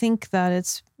 I think that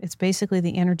it's basically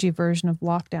the energy version of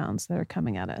lockdowns that are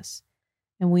coming at us.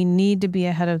 And we need to be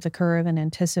ahead of the curve and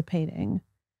anticipating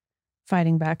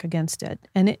fighting back against it.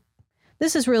 And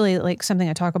this is really like something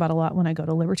I talk about a lot when I go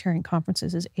to libertarian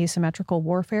conferences is asymmetrical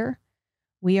warfare.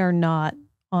 We are not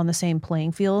on the same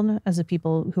playing field as the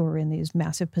people who are in these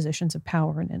massive positions of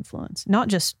power and influence. Not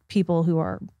just people who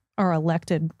are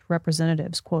elected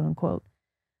representatives, quote unquote,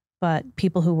 but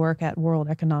people who work at World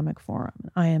Economic Forum,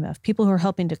 IMF, people who are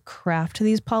helping to craft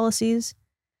these policies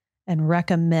and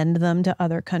recommend them to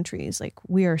other countries. Like,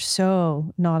 we are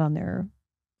so not on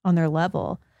their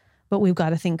level, but we've got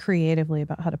to think creatively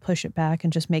about how to push it back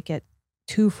and just make it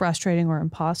too frustrating or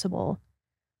impossible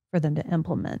for them to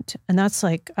implement. And that's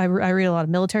like, I read a lot of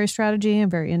military strategy. I'm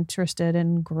very interested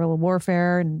in guerrilla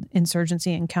warfare and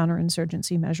insurgency and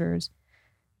counterinsurgency measures.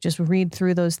 Just read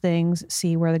through those things,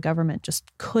 see where the government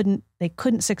just couldn't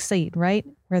succeed, right?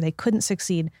 Where they couldn't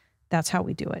succeed, that's how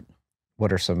we do it.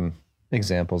 What are some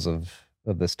examples of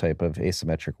this type of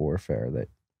asymmetric warfare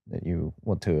that you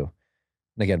want to,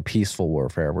 and again, peaceful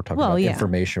warfare, we're talking about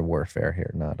information warfare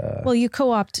here, not... Well, you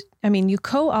co-opt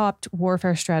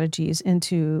warfare strategies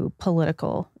into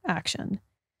political action.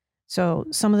 So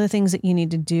some of the things that you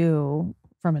need to do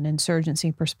from an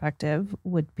insurgency perspective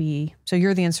would be, so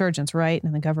you're the insurgents, right?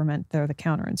 And the government, they're the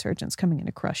counterinsurgents coming in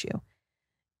to crush you.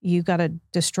 You got to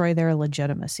destroy their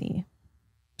legitimacy.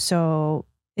 So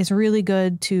it's really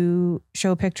good to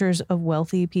show pictures of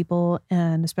wealthy people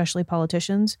and especially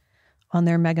politicians on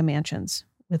their mega mansions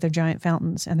with their giant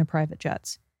fountains and their private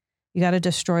jets. You got to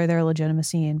destroy their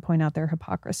legitimacy and point out their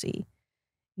hypocrisy.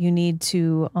 You need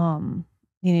to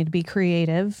be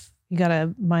creative. You got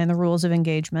to mind the rules of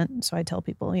engagement. So I tell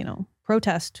people,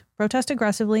 protest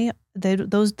aggressively.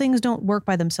 Those things don't work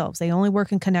by themselves. They only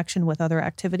work in connection with other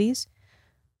activities,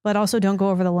 but also don't go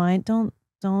over the line. Don't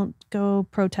go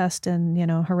protest and,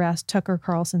 harass Tucker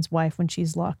Carlson's wife when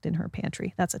she's locked in her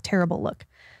pantry. That's a terrible look.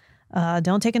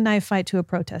 Don't take a knife fight to a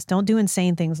protest. Don't do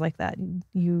insane things like that.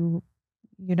 You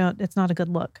it's not a good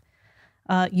look.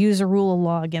 Use a rule of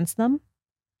law against them.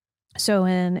 So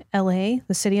in LA,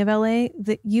 the city of LA,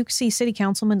 you see city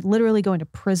councilmen literally going to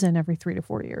prison every 3 to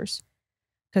 4 years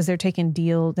because they're taking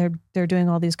they're doing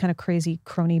all these kind of crazy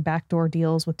crony backdoor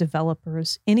deals with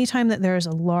developers. Anytime that there's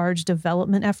a large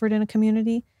development effort in a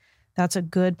community, that's a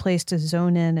good place to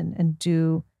zone in and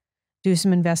do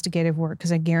some investigative work,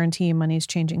 because I guarantee you money's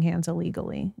changing hands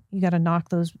illegally. You got to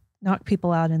knock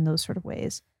people out in those sort of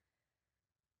ways.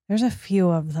 There's a few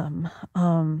of them.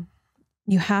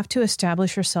 You have to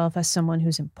establish yourself as someone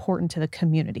who's important to the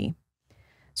community.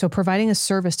 So providing a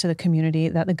service to the community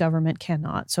that the government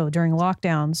cannot. So during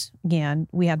lockdowns, again,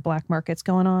 we had black markets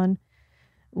going on.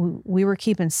 We were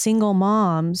keeping single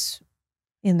moms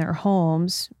in their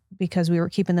homes because we were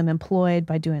keeping them employed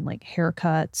by doing like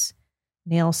haircuts,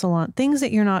 nail salon, things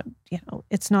that you're not,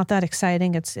 it's not that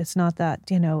exciting. It's not that,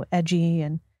 edgy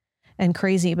and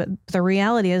crazy. But the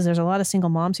reality is there's a lot of single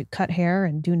moms who cut hair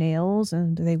and do nails,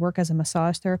 and they work as a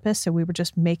massage therapist. So we were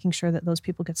just making sure that those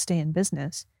people could stay in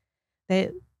business.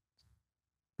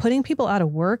 Putting people out of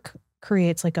work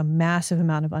creates like a massive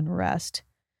amount of unrest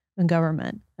in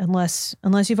government, unless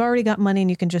you've already got money and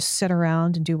you can just sit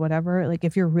around and do whatever. Like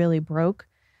if you're really broke,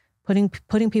 putting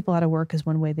people out of work is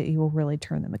one way that you will really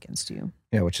turn them against you.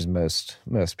 Yeah, which is most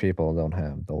people don't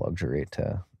have the luxury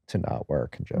to not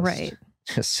work and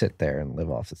just sit there and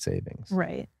live off the savings.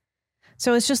 Right.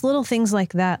 So it's just little things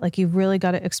like that. Like you've really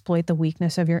got to exploit the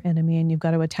weakness of your enemy, and you've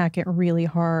got to attack it really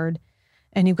hard,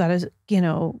 and you've got to,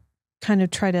 kind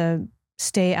of try to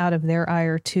stay out of their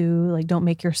ire too. Like don't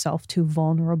make yourself too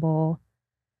vulnerable.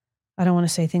 I don't want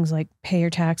to say things like pay your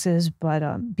taxes,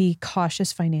 but be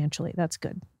cautious financially. That's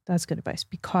good. That's good advice.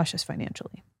 Be cautious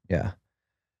financially. Yeah.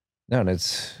 No, and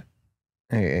it's,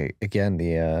 again,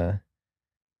 the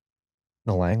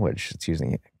language it's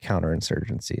using,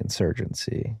 counterinsurgency,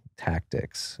 insurgency,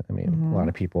 tactics. I mean, a lot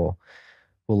of people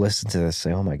will listen to this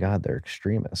and say, oh my God, they're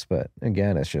extremists. But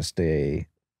again, it's just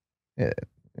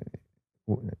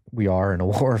we are in a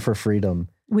war for freedom.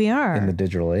 We are. In the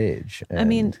digital age. I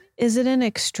mean, is it an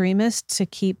extremist to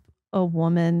keep a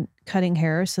woman cutting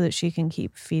hair so that she can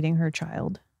keep feeding her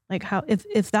child? Like how,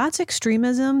 if that's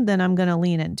extremism, then I'm going to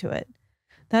lean into it.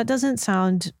 That doesn't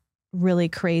sound really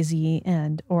crazy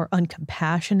or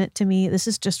uncompassionate to me. This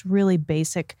is just really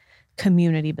basic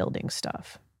community building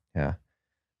stuff. Yeah.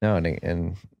 No,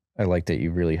 and I like that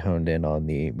you really honed in on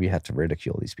we have to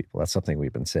ridicule these people. That's something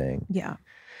we've been saying. Yeah.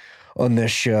 On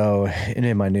this show and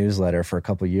in my newsletter for a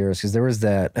couple of years, because there was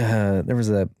that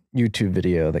YouTube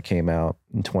video that came out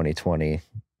in 2020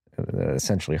 that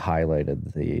essentially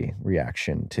highlighted the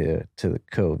reaction to the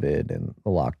COVID and the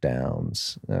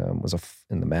lockdowns,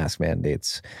 and the mask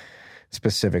mandates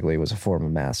specifically was a form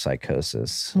of mass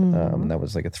psychosis. And that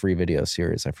was like a 3-video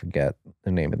series. I forget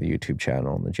the name of the YouTube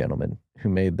channel and the gentleman who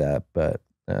made that, but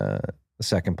the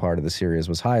second part of the series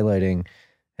was highlighting,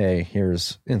 hey,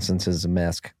 here's instances of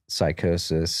mass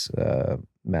psychosis.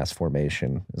 Mass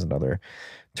formation is another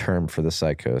term for the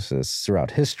psychosis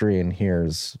throughout history. And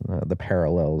here's the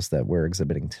parallels that we're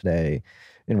exhibiting today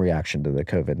in reaction to the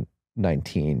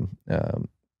COVID-19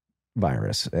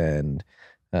 virus. And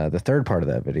the third part of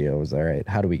that video was, all right,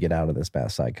 how do we get out of this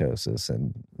mass psychosis?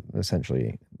 And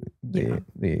essentially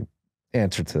the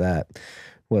answer to that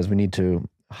was we need to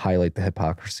highlight the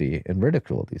hypocrisy and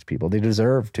ridicule these people. They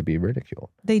deserve to be ridiculed.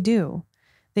 They do.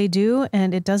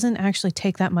 And it doesn't actually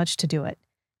take that much to do it.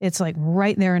 It's like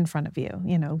right there in front of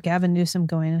you. Gavin Newsom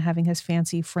going and having his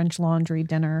fancy French Laundry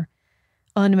dinner,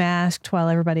 unmasked while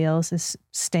everybody else is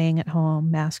staying at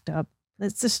home, masked up.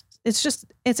 It's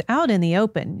out in the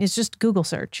open. It's just Google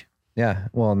search. Yeah.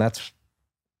 Well, and that's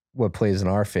what plays in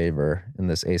our favor in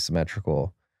this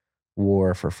asymmetrical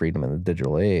war for freedom in the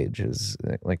digital age is,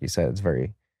 like you said, it's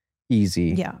very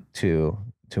easy to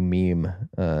meme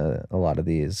a lot of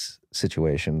these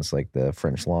situations, like the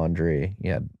French Laundry.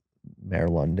 You had Mayor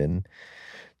London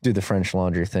do the French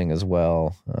Laundry thing as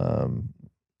well.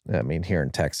 I mean, here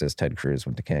in Texas, Ted Cruz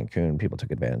went to Cancun. People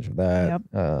took advantage of that.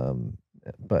 Yep.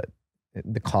 But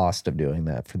the cost of doing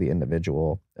that for the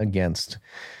individual against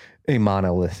a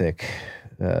monolithic,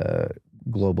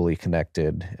 globally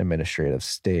connected administrative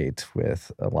state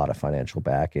with a lot of financial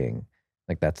backing,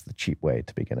 like that's the cheap way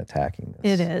to begin attacking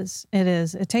this. It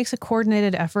is. It takes a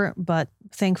coordinated effort, but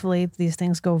thankfully these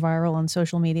things go viral on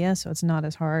social media, so it's not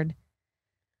as hard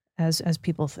as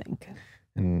people think.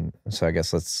 And so I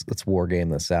guess let's war game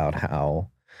this out. How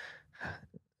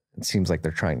it seems like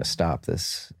they're trying to stop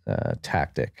this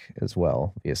tactic as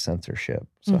well via censorship.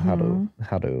 So how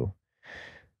do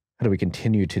we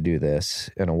continue to do this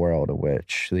in a world in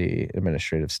which the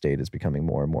administrative state is becoming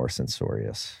more and more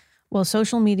censorious? Well,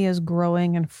 social media is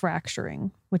growing and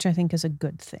fracturing, which I think is a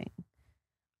good thing.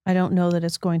 I don't know that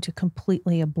it's going to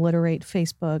completely obliterate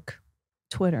Facebook,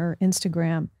 Twitter,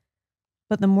 Instagram,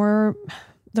 but the more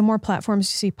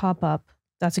platforms you see pop up,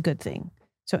 that's a good thing.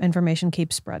 So information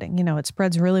keeps spreading. You know, it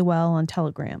spreads really well on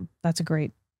Telegram. That's a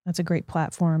great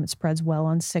platform. It spreads well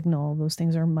on Signal. Those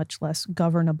things are much less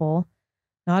governable.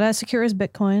 Not as secure as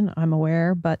Bitcoin, I'm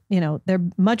aware, but you know, they're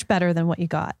much better than what you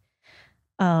got.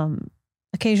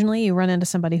 Occasionally you run into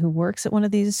somebody who works at one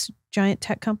of these giant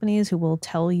tech companies who will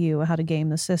tell you how to game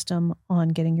the system on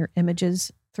getting your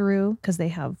images through, because they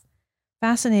have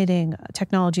fascinating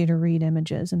technology to read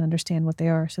images and understand what they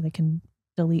are so they can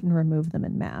delete and remove them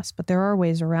in mass. But there are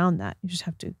ways around that. You just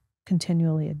have to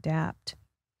continually adapt.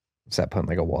 Is that putting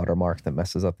like a watermark that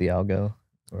messes up the algo?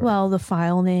 Or? Well, the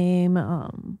file name,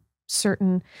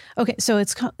 okay, so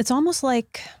it's almost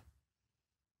like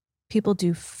people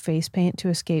do face paint to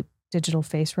escape digital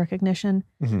face recognition.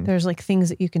 Mm-hmm. There's like things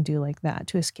that you can do like that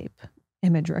to escape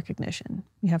image recognition.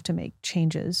 You have to make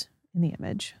changes in the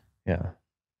image. Yeah.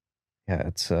 Yeah,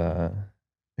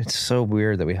 it's so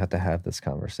weird that we have to have this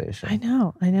conversation. I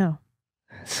know.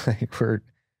 It's like we're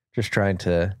just trying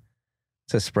to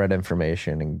spread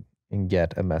information and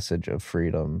get a message of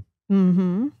freedom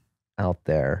out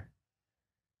there.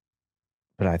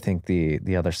 But I think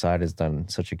the other side has done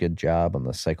such a good job on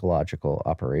the psychological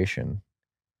operation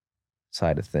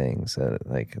side of things.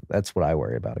 Like that's what I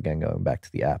worry about. Again, going back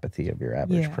to the apathy of your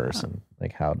average person.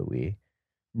 Like, how do we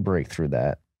break through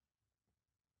that?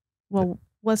 Well,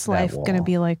 what's life going to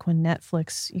be like when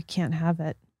Netflix, you can't have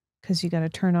it because you got to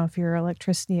turn off your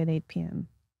electricity at 8 p.m.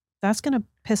 That's going to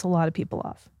piss a lot of people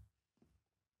off.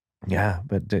 Yeah,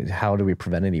 but how do we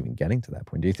prevent it even getting to that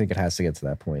point? Do you think it has to get to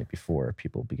that point before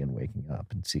people begin waking up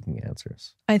and seeking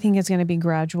answers? I think it's going to be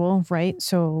gradual, right?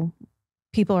 So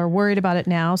people are worried about it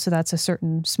now. So that's a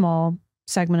certain small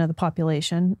segment of the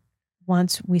population.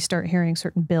 Once we start hearing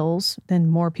certain bills, then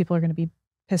more people are going to be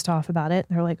pissed off about it.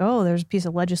 They're like, oh, there's a piece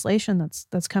of legislation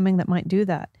that's coming that might do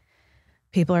that.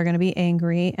 People are going to be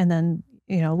angry. And then,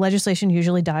 you know, legislation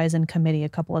usually dies in committee a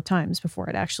couple of times before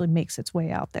it actually makes its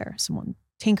way out there. Someone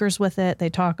tinkers with it, they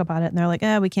talk about it, and they're like,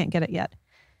 we can't get it yet.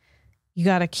 You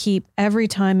got to keep, every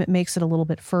time it makes it a little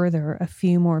bit further, a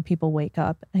few more people wake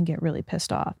up and get really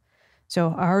pissed off.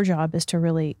 So our job is to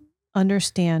really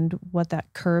understand what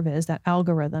that curve is, that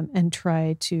algorithm, and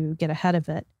try to get ahead of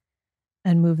it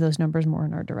and move those numbers more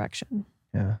in our direction.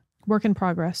 Yeah. Work in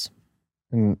progress.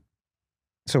 And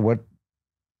so what,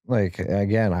 like,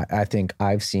 again, I think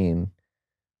I've seen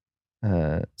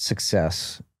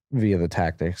success via the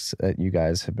tactics that you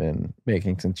guys have been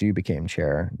making since you became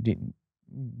chair.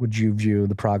 Would you view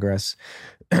the progress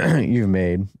you've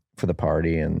made for the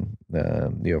party and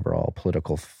the overall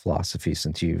political philosophy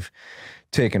since you've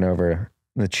taken over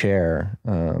the chair?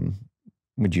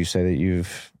 Would you say that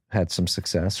you've had some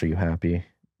success? Are you happy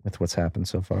with what's happened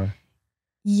so far?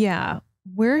 Yeah,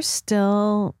 we're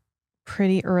still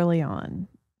pretty early on.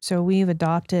 So we've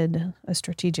adopted a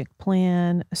strategic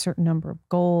plan, a certain number of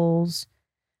goals.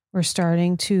 We're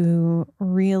starting to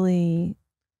really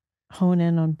hone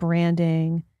in on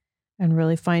branding and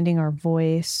really finding our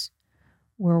voice.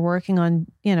 We're working on,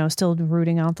 still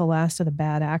rooting out the last of the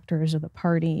bad actors of the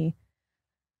party.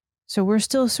 So we're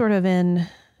still sort of in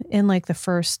like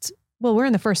we're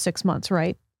in the first 6 months,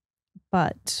 right?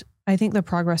 But I think the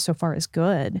progress so far is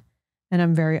good. And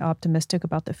I'm very optimistic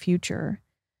about the future.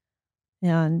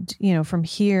 And, from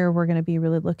here, we're going to be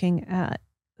really looking at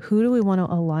who do we want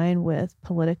to align with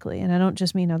politically? And I don't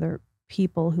just mean other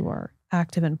people who are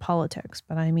active in politics,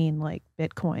 but I mean like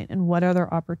Bitcoin, and what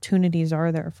other opportunities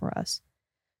are there for us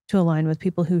to align with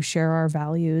people who share our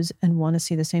values and want to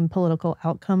see the same political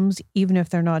outcomes, even if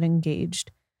they're not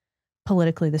engaged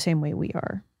politically the same way we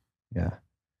are. Yeah.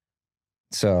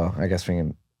 So I guess we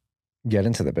can get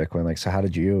into the Bitcoin. So how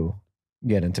did you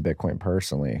get into Bitcoin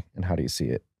personally, and how do you see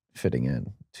it fitting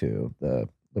in to the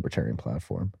libertarian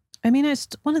platform? I mean, it's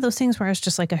one of those things where I was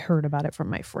just like, I heard about it from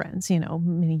my friends,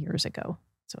 many years ago.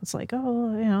 So it's like,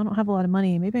 oh, I don't have a lot of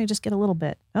money. Maybe I just get a little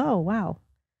bit. Oh, wow.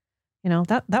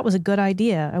 That was a good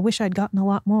idea. I wish I'd gotten a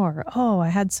lot more. Oh, I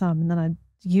had some. And then I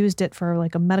used it for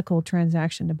like a medical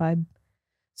transaction to buy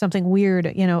something weird,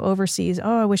 overseas.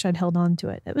 Oh, I wish I'd held on to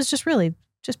it. It was just really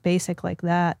just basic like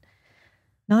that.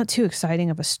 Not too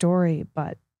exciting of a story,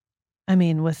 but I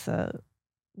mean, with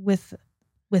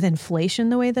inflation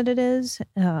the way that it is,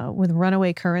 with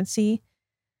runaway currency,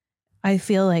 I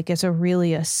feel like it's a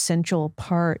really essential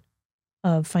part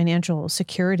of financial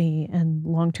security and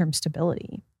long-term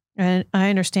stability. And I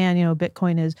understand,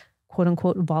 Bitcoin is quote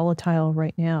unquote volatile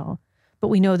right now, but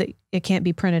we know that it can't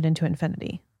be printed into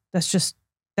infinity. That's just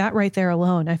that right there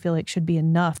alone, I feel like should be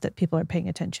enough that people are paying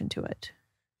attention to it.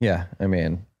 Yeah. I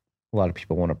mean, a lot of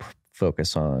people want to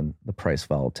focus on the price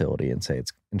volatility and say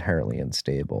it's inherently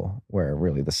unstable, where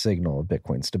really the signal of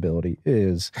Bitcoin stability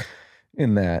is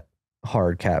in that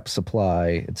hard cap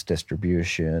supply, its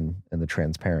distribution, and the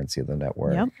transparency of the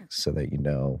network. Yep. So that you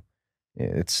know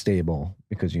it's stable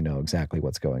because you know exactly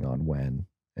what's going on when,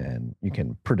 and you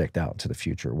can predict out to the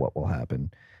future what will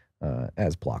happen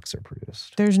as blocks are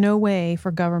produced. There's no way for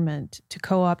government to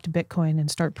co-opt Bitcoin and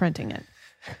start printing it.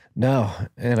 No.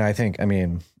 And I think, I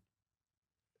mean,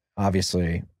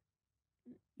 obviously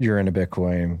you're into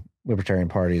Bitcoin. Libertarian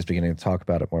Party is beginning to talk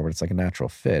about it more, but it's like a natural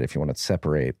fit if you want to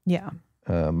separate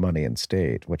money and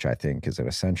state, which I think is an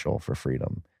essential for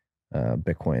freedom.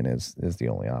 Bitcoin is the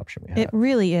only option we have. It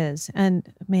really is.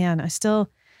 And man, I still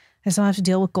have to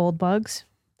deal with gold bugs.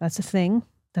 That's a thing.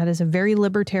 That is a very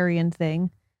libertarian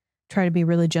thing. Try to be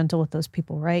really gentle with those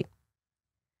people, right?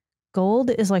 Gold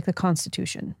is like the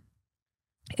Constitution.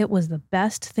 It was the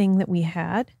best thing that we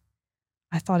had.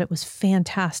 I thought it was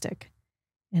fantastic.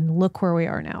 And look where we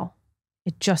are now.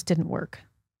 It just didn't work.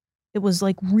 It was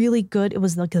like really good. It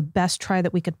was like the best try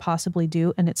that we could possibly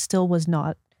do. And it still was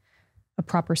not a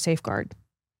proper safeguard.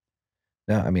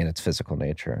 No, I mean, it's physical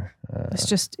nature. It's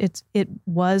just, it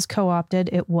was co-opted.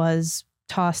 It was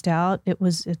tossed out.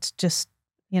 It's just,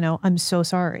 I'm so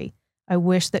sorry. I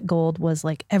wish that gold was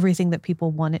like everything that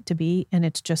people want it to be, and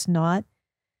it's just not.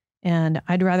 And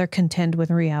I'd rather contend with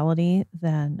reality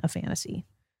than a fantasy.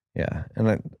 Yeah. And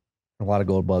a lot of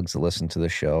gold bugs that listen to the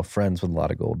show, friends with a lot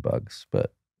of gold bugs,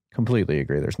 but completely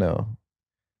agree. There's no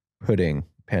putting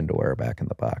Pandora back in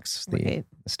the box. The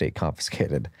state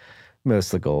confiscated most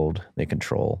of the gold they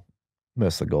control,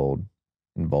 most of the gold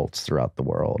in vaults throughout the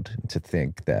world. And to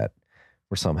think that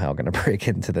we're somehow going to break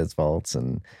into those vaults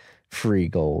and free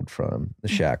gold from the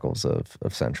shackles of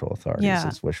central authorities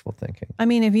is wishful thinking. I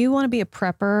mean, if you want to be a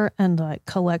prepper and like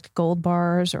collect gold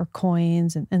bars or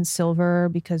coins and silver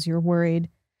because you're worried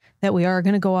that we are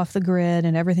going to go off the grid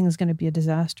and everything's going to be a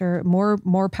disaster,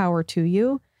 more power to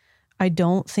you. I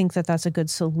don't think that that's a good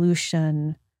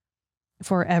solution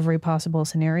for every possible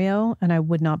scenario, and I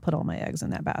would not put all my eggs in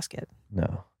that basket.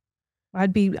 No.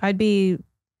 I'd be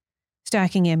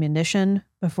stacking ammunition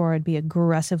before I'd be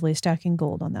aggressively stacking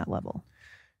gold on that level.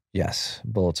 Yes,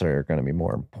 bullets are going to be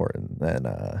more important than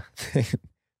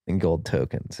gold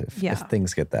tokens if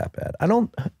things get that bad. I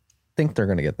don't think they're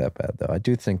going to get that bad, though. I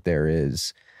do think there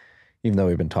is, even though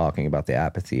we've been talking about the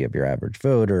apathy of your average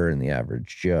voter and the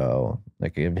average Joe,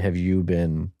 like have you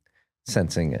been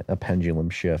sensing a pendulum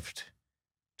shift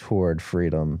toward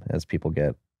freedom as people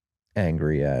get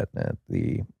angry at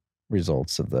the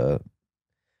results of the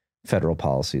federal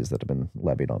policies that have been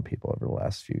levied on people over the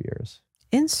last few years?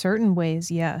 In certain ways,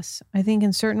 yes. I think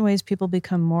in certain ways people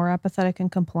become more apathetic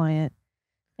and compliant,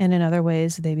 and in other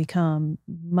ways they become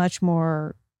much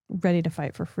more ready to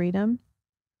fight for freedom.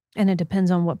 And it depends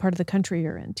on what part of the country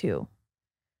you're in too,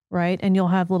 right? And you'll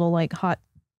have little like hot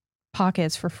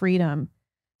pockets for freedom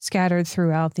scattered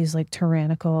throughout these like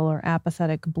tyrannical or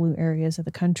apathetic blue areas of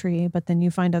the country. But then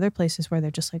you find other places where they're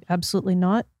just like, absolutely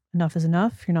not. Enough is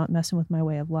enough. You're not messing with my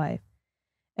way of life.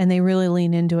 And they really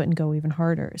lean into it and go even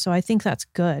harder. So I think that's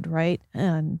good, right?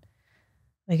 And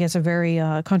like it's a very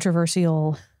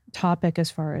controversial topic as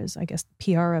far as, I guess,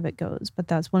 the PR of it goes. But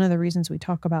that's one of the reasons we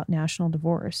talk about national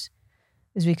divorce,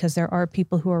 is because there are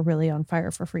people who are really on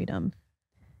fire for freedom.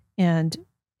 And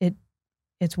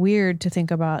it's weird to think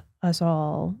about us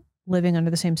all living under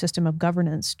the same system of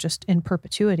governance just in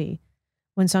perpetuity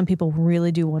when some people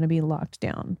really do want to be locked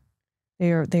down.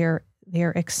 They are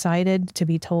excited to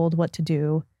be told what to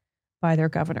do by their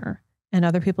governor. And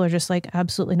other people are just like,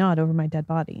 absolutely not, over my dead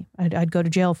body. I'd go to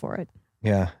jail for it.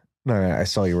 Yeah. No, I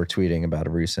saw you were tweeting about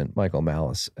a recent Michael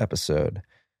Malice episode,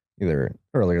 either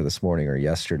earlier this morning or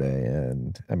yesterday.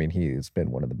 And I mean, he's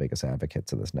been one of the biggest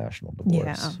advocates of this national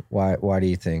divorce. Yeah. Why do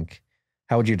you think,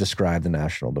 how would you describe the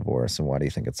national divorce, and why do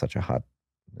you think it's such a hot,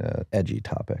 edgy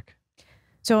topic?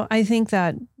 So I think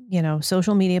that,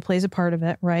 social media plays a part of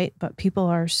it, right? But people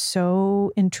are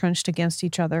so entrenched against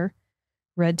each other,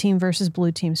 red team versus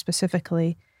blue team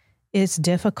specifically. It's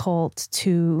difficult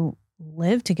to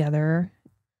live together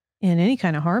in any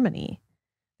kind of harmony.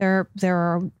 There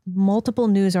are multiple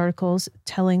news articles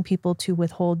telling people to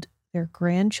withhold their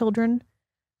grandchildren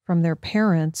from their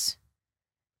parents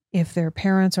if their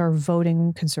parents are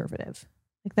voting conservative.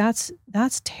 Like that's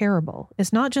terrible.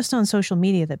 It's not just on social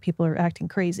media that people are acting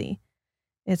crazy.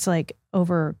 It's like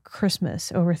over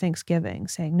Christmas, over Thanksgiving,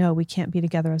 saying, no, we can't be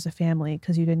together as a family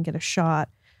because you didn't get a shot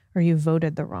or you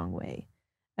voted the wrong way.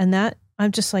 And that,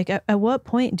 I'm just like, at what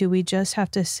point do we just have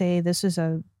to say this is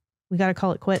a We got to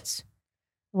call it quits.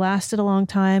 It lasted a long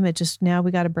time. Now we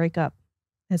got to break up.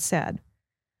 It's sad.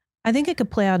 I think it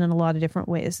could play out in a lot of different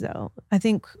ways, though. I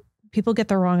think people get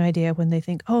the wrong idea when they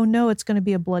think, oh, no, it's going to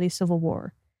be a bloody civil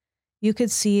war. You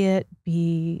could see it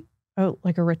be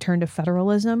like a return to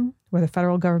federalism, where the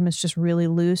federal government's just really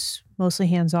loose, mostly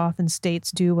hands off, and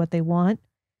states do what they want.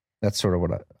 That's sort of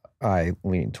what I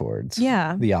lean towards.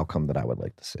 Yeah. The outcome that I would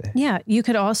like to see. Yeah. You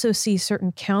could also see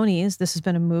certain counties, this has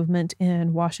been a movement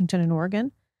in Washington and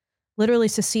Oregon, literally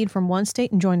secede from one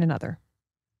state and join another.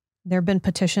 There have been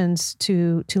petitions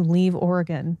to leave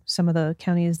Oregon, some of the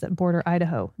counties that border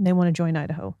Idaho, and they want to join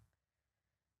Idaho.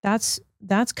 That's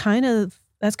kind of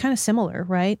similar,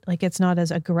 right? Like, it's not as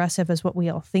aggressive as what we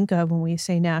all think of when we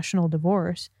say national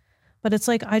divorce, but it's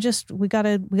like, we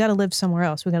gotta live somewhere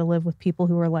else. We gotta live with people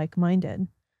who are like-minded.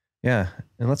 Yeah.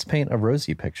 And let's paint a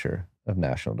rosy picture of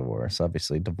national divorce.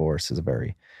 Obviously, divorce is a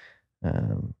very,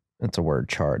 it's a word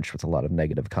charged with a lot of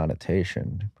negative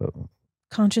connotation, but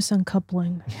conscious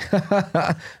uncoupling.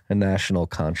 a national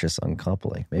conscious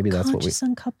uncoupling. Maybe that's conscious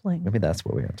uncoupling. Maybe that's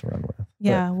what we have to run with.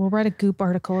 Yeah, we'll write a Goop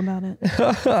article about it.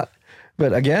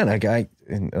 But again,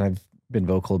 and I've been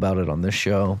vocal about it on this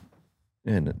show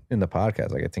and in the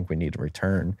podcast. Like, I think we need to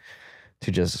return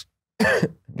to just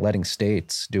letting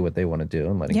states do what they want to do,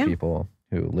 and letting people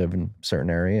who live in a certain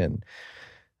area and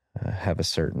have a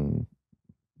certain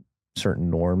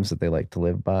norms that they like to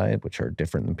live by, which are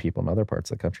different than people in other parts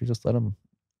of the country, just let them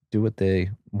do what they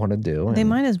want to do. They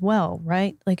might as well,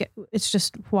 right? Like, it's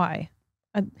just why.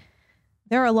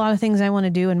 There are a lot of things I want to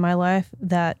do in my life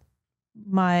that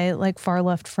my far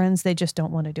left friends, they just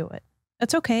don't want to do it.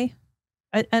 That's okay.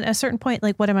 At a certain point,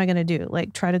 what am I going to do?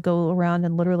 Like, try to go around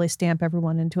and literally stamp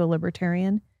everyone into a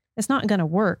libertarian? It's not going to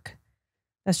work.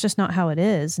 That's just not how it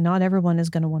is. Not everyone is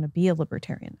going to want to be a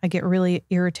libertarian. I get really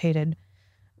irritated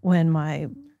when my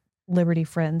liberty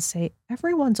friends say,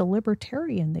 everyone's a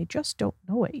libertarian, they just don't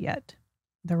know it yet.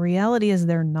 The reality is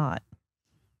they're not.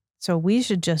 So we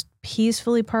should just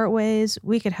peacefully part ways.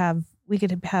 We could have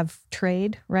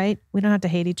trade, right? We don't have to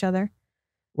hate each other.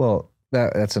 Well,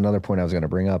 that's another point I was going to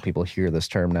bring up. People hear this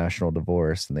term national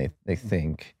divorce and they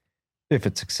think if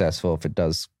it's successful, if it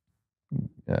does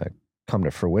come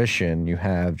to fruition, you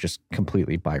have just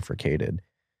completely bifurcated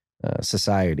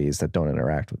societies that don't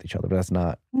interact with each other. But that's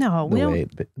not the way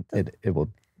it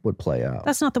would play out.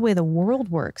 That's not the way the world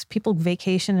works. People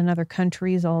vacation in other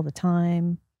countries all the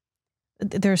time.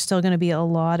 There's still going to be a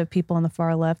lot of people on the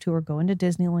far left who are going to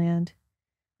Disneyland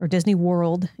or Disney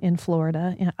World in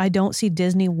Florida. And I don't see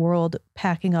Disney World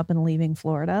packing up and leaving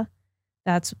Florida.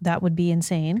 That would be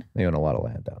insane. They own a lot of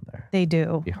land down there. They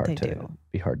do. Be hard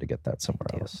to get that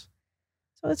somewhere else.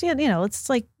 So it's, it's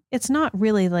like, it's not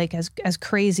really as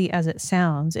crazy as it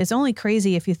sounds. It's only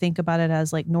crazy if you think about it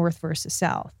as North versus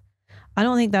South. I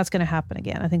don't think that's going to happen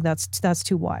again. I think that's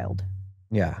too wild.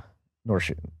 Yeah.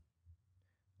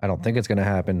 I don't think it's going to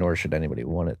happen, nor should anybody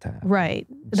want it to happen. Right.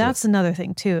 That's another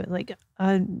thing too.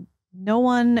 No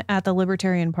one at the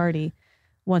Libertarian Party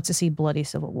wants to see bloody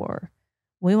civil war.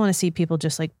 We want to see people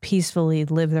just peacefully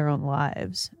live their own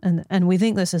lives. And we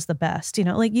think this is the best,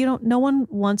 no one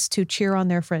wants to cheer on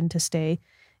their friend to stay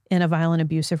in a violent,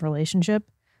 abusive relationship.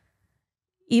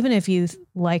 Even if you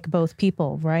like both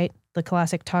people, right? The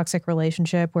classic toxic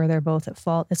relationship where they're both at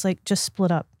fault. It's just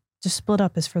split up. Just split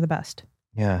up is for the best.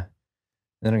 Yeah.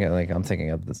 Then again, I'm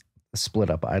thinking of the split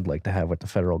up I'd like to have with the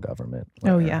federal government.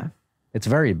 Oh, yeah. It's a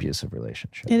very abusive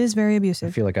relationship. It is very abusive.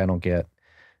 I feel like I don't get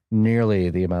nearly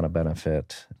the amount of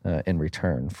benefit in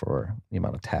return for the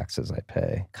amount of taxes I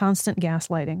pay. Constant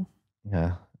gaslighting.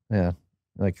 Yeah. Yeah.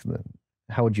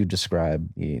 How would you describe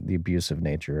the abusive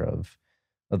nature of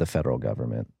the federal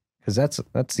government? Because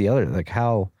that's the other,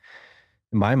 how,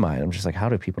 in my mind, I'm just how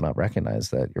do people not recognize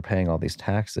that you're paying all these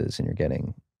taxes and you're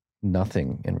getting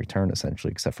nothing in return,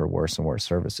 essentially, except for worse and worse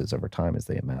services over time as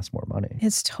they amass more money?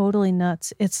 It's totally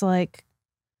nuts. It's like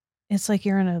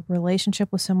you're in a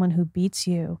relationship with someone who beats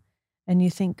you and you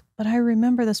think, but I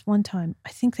remember this one time. I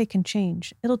think they can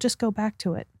change. It'll just go back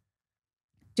to it.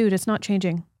 Dude, it's not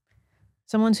changing.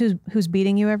 Someone who's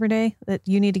beating you every day, that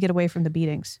you need to get away from the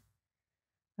beatings.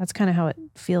 That's kind of how it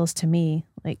feels to me.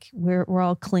 We're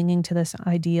all clinging to this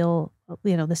ideal,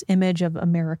 this image of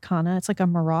Americana. It's like a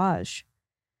mirage.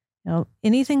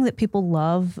 Anything that people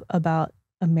love about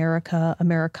America,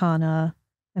 Americana,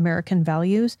 American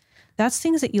values, that's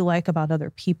things that you like about other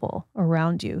people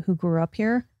around you who grew up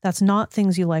here. That's not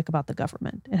things you like about the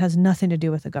government. It has nothing to do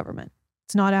with the government.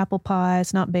 It's not apple pie.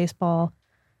 It's not baseball.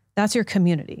 That's your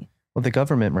community. Well, the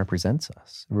government represents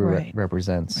us. Right.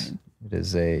 Represents. Right. It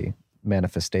is a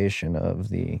manifestation of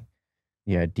the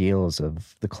the ideals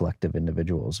of the collective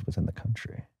individuals within the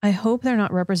country. I hope they're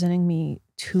not representing me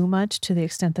too much to the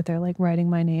extent that they're like writing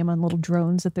my name on little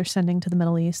drones that they're sending to the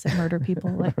Middle East that murder people.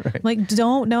 Like, Right.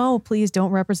 like please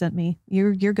don't represent me.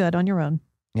 You're good on your own.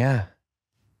 Yeah.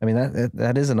 I mean,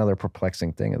 that is another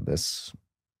perplexing thing of this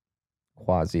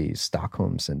quasi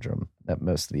Stockholm syndrome that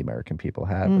most of the American people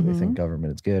have, where they think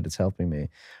government is good, it's helping me.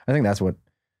 I think that's what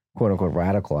quote unquote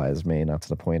radicalized me, not to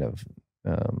the point of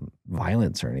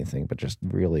violence or anything, but just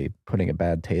really putting a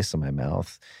bad taste in my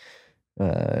mouth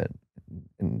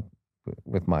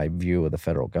with my view of the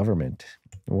federal government.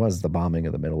 It was the bombing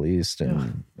of the Middle East.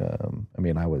 And I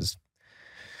mean, I was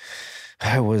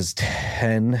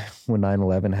 10 when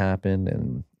 9/11 happened.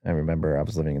 And I remember I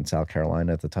was living in South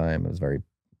Carolina at the time. It was very,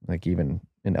 like, even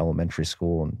in elementary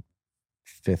school in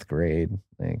 5th grade,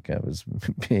 like, I was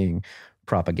being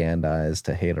propagandized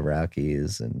to hate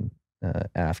Iraqis and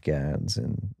Afghans,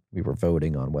 and we were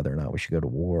voting on whether or not we should go to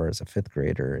war as a 5th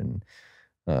grader, and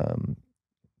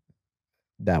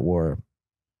that war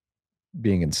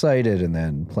being incited and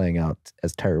then playing out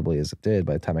as terribly as it did.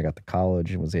 By the time I got to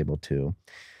college and was able to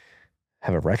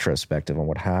have a retrospective on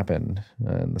what happened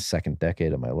in the second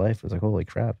decade of my life, it was like, holy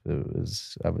crap!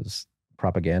 I was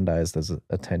propagandized as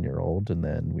a 10-year-old, and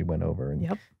then we went over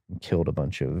and killed a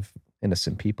bunch of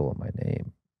innocent people in my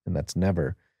name, and that's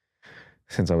never.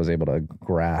 Since I was able to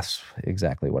grasp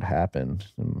exactly what happened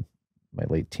in my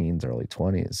late teens, early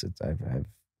 20s, I've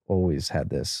always had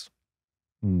this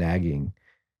nagging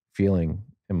feeling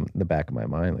in the back of my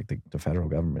mind, like the federal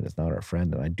government is not our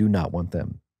friend, and I do not want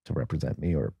them to represent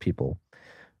me or people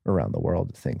around the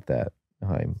world to think that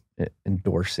I'm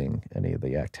endorsing any of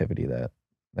the activity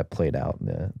that played out in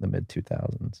the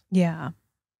mid-2000s. Yeah.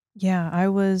 Yeah. I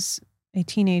was a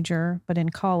teenager, but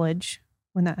in college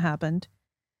when that happened.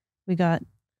 We got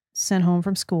sent home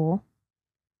from school.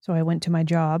 So I went to my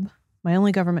job, my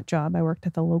only government job. I worked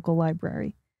at the local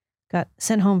library. Got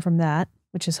sent home from that,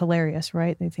 which is hilarious,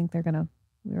 right? They think we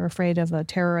were afraid of a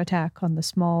terror attack on the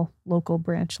small local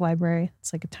branch library.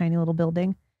 It's like a tiny little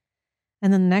building.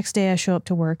 And then the next day I show up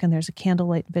to work and there's a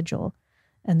candlelight vigil.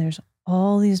 And there's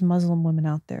all these Muslim women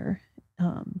out there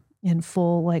in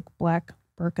full like black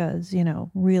burqas,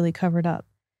 really covered up.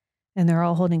 And they're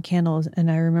all holding candles. And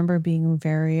I remember being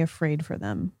very afraid for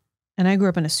them. And I grew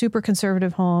up in a super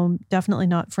conservative home, definitely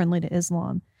not friendly to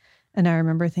Islam. And I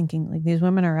remember thinking, like, these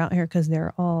women are out here because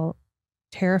they're all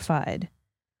terrified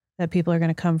that people are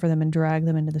going to come for them and drag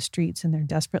them into the streets. And they're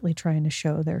desperately trying to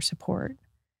show their support.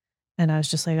 And I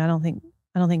was just like, I don't think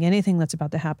anything that's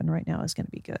about to happen right now is going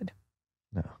to be good.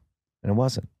 No. And it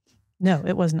wasn't. No,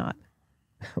 it was not.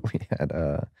 We had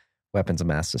weapons of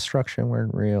mass destruction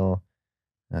weren't real.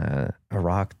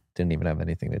 Iraq didn't even have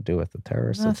anything to do with the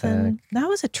terrorist attack. That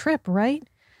was a trip, right?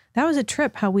 That was a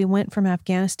trip, how we went from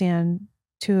Afghanistan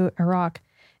to Iraq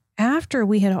after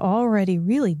we had already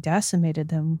really decimated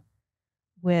them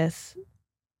with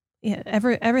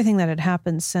everything that had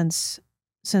happened since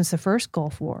the first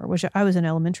Gulf War, which I was in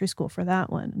elementary school for that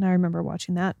one. And I remember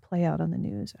watching that play out on the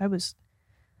news. I was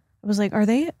like, are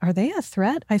they a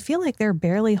threat? I feel like they're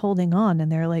barely holding on,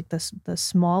 and they're like the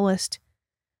smallest.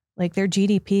 Like, their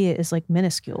GDP is like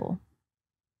minuscule.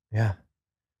 Yeah.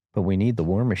 But we need the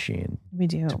war machine. We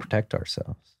do. To protect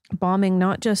ourselves. Bombing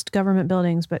not just government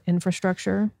buildings, but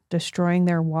infrastructure, destroying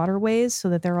their waterways so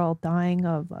that they're all dying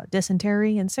of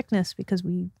dysentery and sickness because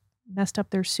we messed up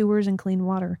their sewers and clean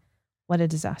water. What a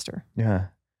disaster. Yeah.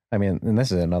 I mean, and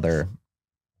this is another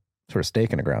sort of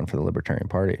stake in the ground for the Libertarian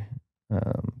Party.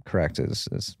 Correct,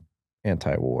 is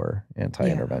anti-war,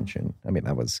 anti-intervention. Yeah. I mean,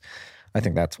 I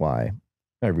think that's why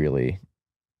I really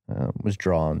was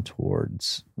drawn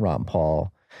towards Ron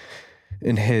Paul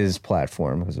in his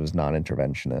platform, because it was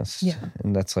non-interventionist. Yeah.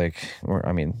 And that's like, we're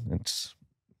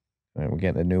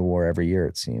getting a new war every year,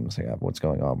 it seems. Like, what's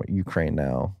going on with Ukraine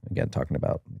now? Again, talking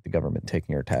about the government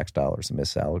taking your tax dollars and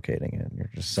misallocating it, and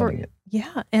you're just sending it.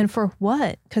 Yeah. And for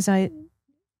what? Because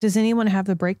does anyone have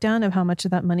the breakdown of how much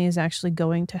of that money is actually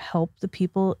going to help the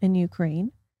people in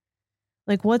Ukraine?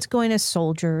 Like, what's going to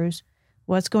soldiers?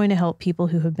 What's going to help people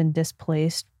who have been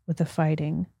displaced with the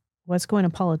fighting? What's going to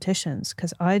politicians?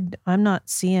 Because I'm not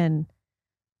seeing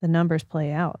the numbers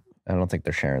play out. I don't think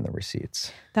they're sharing the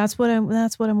receipts. That's what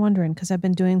I'm wondering, because I've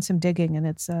been doing some digging, and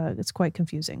it's quite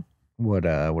confusing. What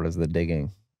is the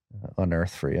digging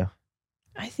unearthed for you?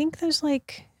 I think there's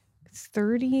like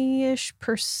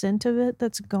 30-ish% of it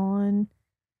that's gone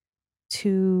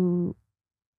to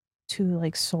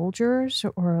like soldiers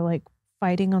or like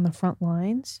fighting on the front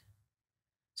lines.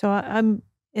 So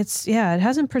it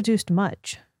hasn't produced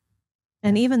much.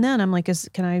 And even then I'm like,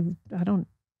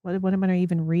 what am I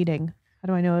even reading? How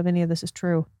do I know if any of this is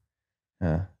true?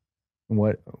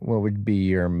 What would be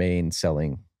your main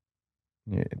selling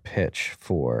pitch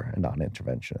for a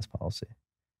non-interventionist policy?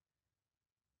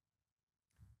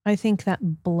 I think that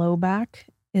blowback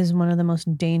is one of the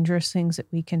most dangerous things that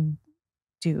we can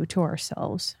do to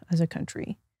ourselves as a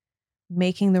country.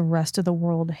 Making the rest of the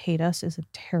world hate us is a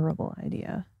terrible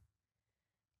idea.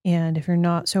 And if you're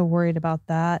not so worried about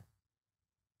that,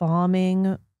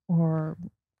 bombing or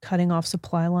cutting off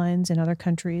supply lines in other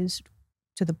countries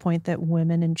to the point that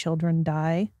women and children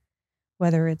die,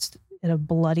 whether it's in a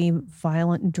bloody,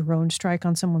 violent drone strike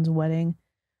on someone's wedding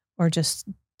or just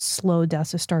slow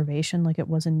deaths of starvation like it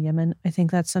was in Yemen, I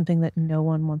think that's something that no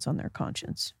one wants on their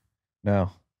conscience.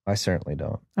 No, I certainly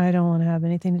don't. I don't want to have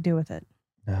anything to do with it.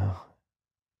 No.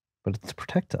 But it's to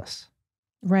protect us.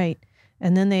 Right.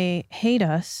 And then they hate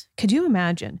us. Could you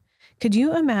imagine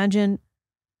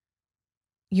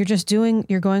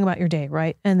you're going about your day,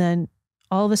 right? And then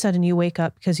all of a sudden you wake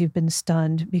up because you've been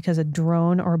stunned because a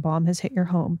drone or a bomb has hit your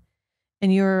home.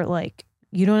 And you're like,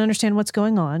 you don't understand what's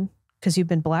going on because you've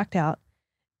been blacked out.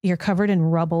 You're covered in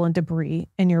rubble and debris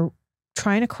and you're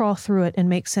trying to crawl through it and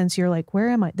make sense. You're like, where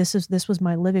am I? This was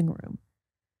my living room.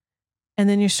 And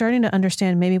then you're starting to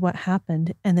understand maybe what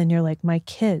happened. And then you're like, my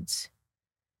kids,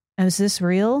 is this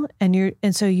real? And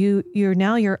so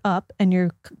you're up and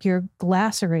you're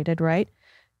lacerated, right?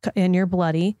 And you're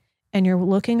bloody and you're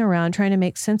looking around trying to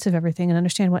make sense of everything and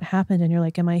understand what happened. And you're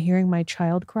like, am I hearing my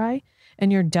child cry?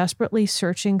 And you're desperately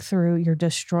searching through your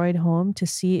destroyed home to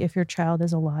see if your child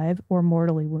is alive or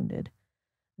mortally wounded.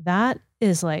 That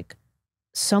is like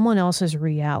someone else's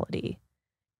reality.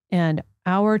 And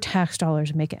our tax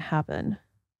dollars make it happen.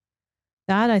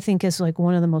 That I think is like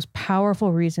one of the most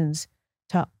powerful reasons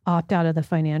to opt out of the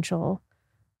financial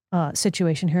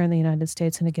situation here in the United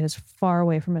States and to get as far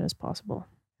away from it as possible.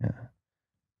 Yeah.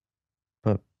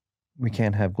 But we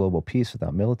can't have global peace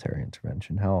without military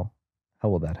intervention. How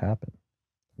will that happen?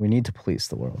 We need to police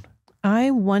the world.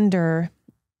 I wonder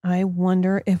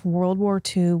if World War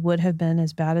II would have been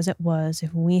as bad as it was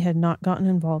if we had not gotten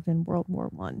involved in World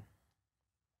War I.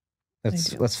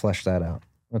 Let's flesh that out.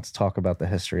 Let's talk about the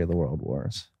history of the world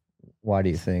wars. Why do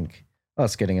you think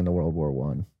us getting into World War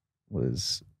I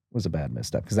was a bad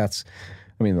misstep? Because that's,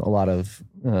 a lot of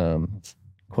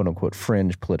quote unquote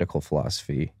fringe political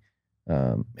philosophy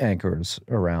anchors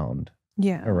around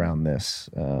this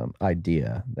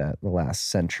idea that the last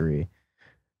century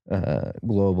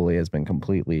globally has been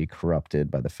completely corrupted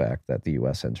by the fact that the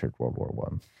U.S. entered World War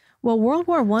I. Well, World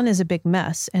War I is a big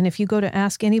mess. And if you go to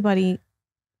ask anybody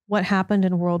what happened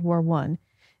in World War I,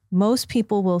 most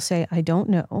people will say, I don't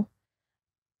know.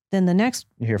 Then the next...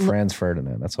 You hear Franz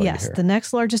Ferdinand. That's all you hear. Yes, the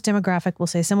next largest demographic will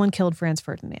say someone killed Franz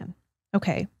Ferdinand.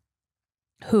 Okay.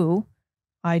 Who?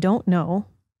 I don't know.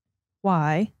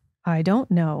 Why? I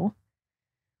don't know.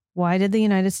 Why did the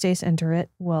United States enter it?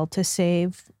 Well, to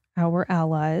save our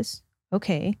allies.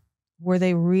 Okay. Were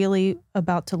they really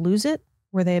about to lose it?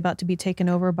 Were they about to be taken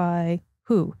over by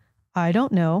who? I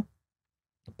don't know.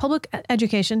 Public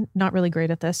education, not really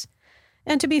great at this.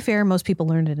 And to be fair, most people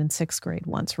learned it in 6th grade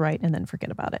once, right? And then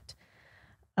forget about it.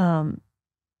 And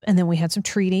then we had some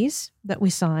treaties that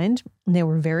we signed. And they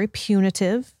were very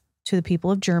punitive to the people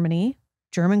of Germany.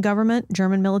 German government,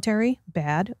 German military,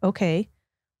 bad. Okay.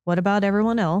 What about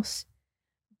everyone else?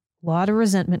 A lot of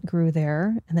resentment grew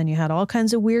there. And then you had all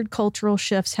kinds of weird cultural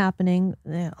shifts happening.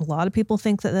 A lot of people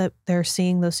think that they're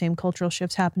seeing those same cultural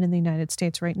shifts happen in the United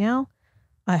States right now.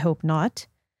 I hope not.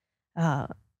 And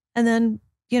then,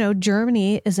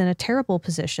 Germany is in a terrible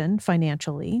position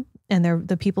financially, and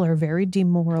the people are very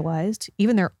demoralized.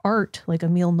 Even their art, like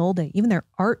Emil Nolde, even their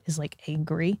art is like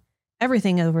angry.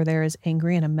 Everything over there is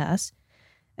angry and a mess.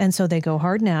 And so they go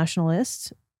hard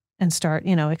nationalists and start,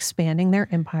 expanding their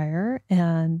empire.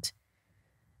 And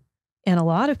a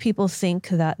lot of people think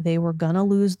that they were going to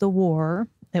lose the war.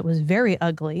 It was very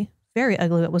ugly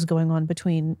what was going on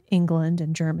between England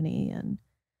and Germany. And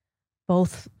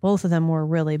both of them were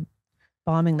really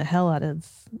bombing the hell out of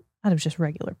just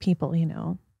regular people,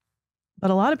 But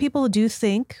a lot of people do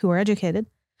think, who are educated,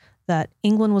 that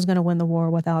England was going to win the war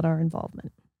without our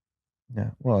involvement.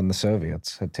 Yeah. Well, and the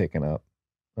Soviets had taken up,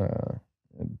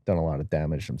 done a lot of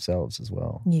damage themselves as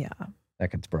well. Yeah.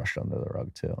 That gets brushed under the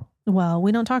rug too. Well,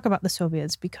 we don't talk about the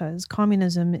Soviets because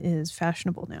communism is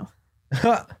fashionable now.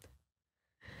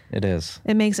 It is.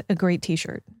 It makes a great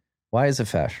t-shirt. Why is it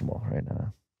fashionable right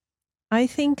now? I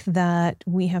think that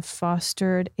we have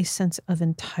fostered a sense of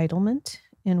entitlement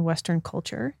in Western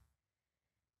culture.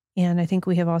 And I think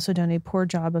we have also done a poor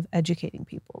job of educating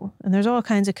people. And there's all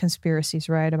kinds of conspiracies,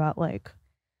 right? About like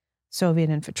Soviet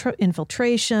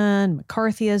infiltration,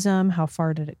 McCarthyism, how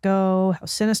far did it go? How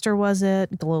sinister was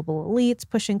it? Global elites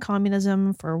pushing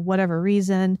communism for whatever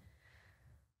reason.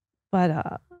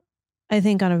 But I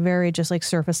think on a very just like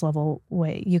surface level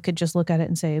way, you could just look at it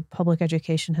and say public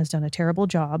education has done a terrible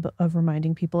job of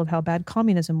reminding people of how bad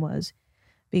communism was,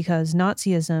 because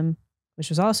Nazism, which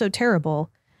was also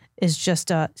terrible, is just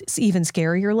it's even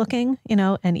scarier looking,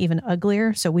 and even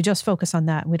uglier. So we just focus on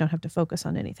that and we don't have to focus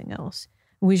on anything else.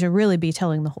 We should really be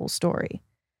telling the whole story.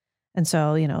 And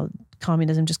so,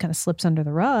 communism just kind of slips under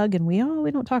the rug, and we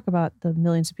don't talk about the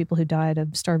millions of people who died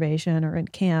of starvation or in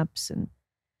camps. And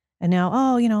now,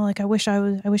 I wish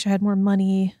I had more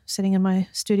money sitting in my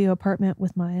studio apartment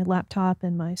with my laptop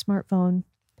and my smartphone.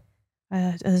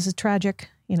 This is tragic.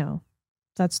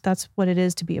 That's what it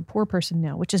is to be a poor person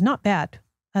now, which is not bad.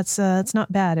 It's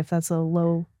not bad if that's a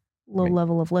low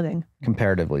level of living.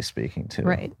 Comparatively speaking to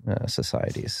right.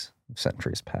 Societies of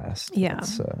centuries past. Yeah.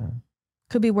 It's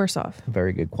could be worse off. a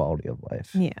very good quality of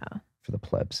life. Yeah. For the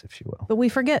plebs, if you will. But we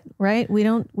forget, right? We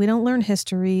don't learn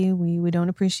history. We don't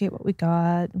appreciate what we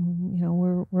got.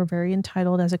 We're very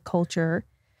entitled as a culture,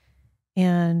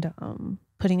 and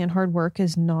putting in hard work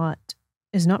is not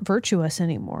virtuous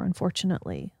anymore.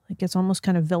 Unfortunately, like it's almost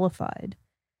kind of vilified.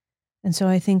 And so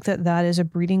I think that is a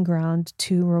breeding ground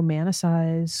to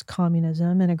romanticize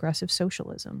communism and aggressive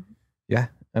socialism. Yeah.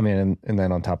 I mean, and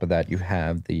then on top of that, you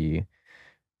have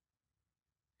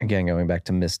again, going back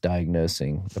to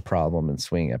misdiagnosing the problem and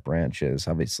swinging at branches,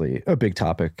 obviously a big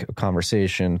topic of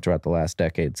conversation throughout the last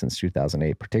decade, since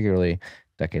 2008, particularly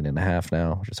decade and a half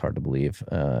now, which is hard to believe,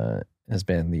 has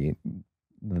been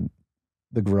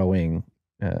the growing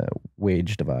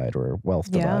wage divide or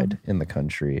wealth divide in the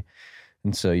country.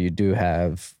 And so you do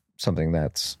have something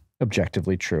that's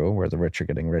objectively true, where the rich are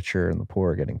getting richer and the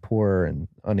poor are getting poorer and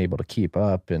unable to keep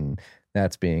up. And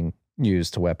that's being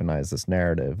used to weaponize this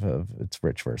narrative of it's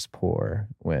rich versus poor,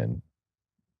 when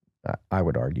I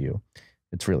would argue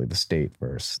it's really the state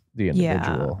versus the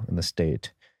individual. And the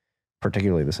state,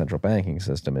 particularly the central banking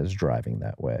system, is driving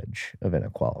that wedge of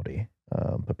inequality.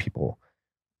 But people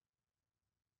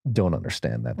don't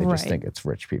understand that. They just think it's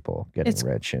rich people getting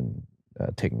rich and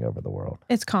taking over the world.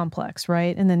 It's complex,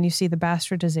 right? And then you see the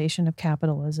bastardization of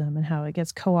capitalism and how it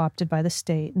gets co-opted by the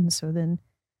state. And so then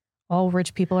all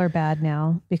rich people are bad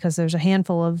now, because there's a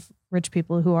handful of rich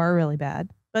people who are really bad.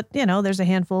 But, there's a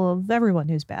handful of everyone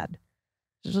who's bad.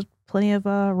 There's just plenty of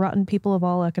rotten people of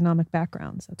all economic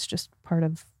backgrounds. That's just part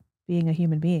of being a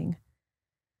human being.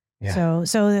 Yeah.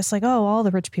 So it's like, all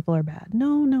the rich people are bad.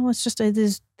 No, it's just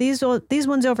these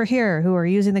ones over here who are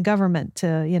using the government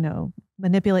to,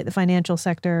 manipulate the financial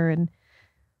sector and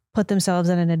put themselves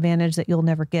at an advantage that you'll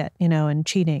never get, and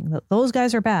cheating. Those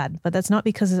guys are bad, but that's not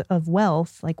because of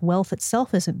wealth. Like, wealth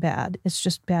itself isn't bad. It's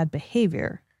just bad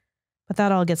behavior. But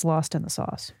that all gets lost in the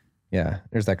sauce. Yeah.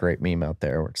 There's that great meme out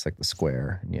there where it's like the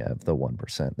square and you have the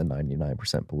 1%, the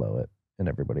 99% below it. And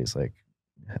everybody's like,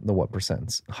 the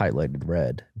 1%'s highlighted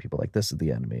red. People are like, this is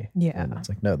the enemy. Yeah. And it's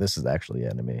like, no, this is actually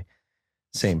the enemy.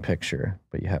 Same picture,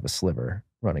 but you have a sliver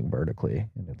running vertically,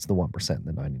 and it's the 1% and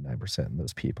the 99%, and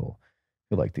those people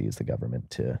who like to use the government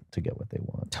to get what they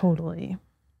want. Totally.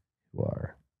 Who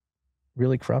are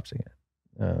really corrupting it.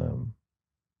 Are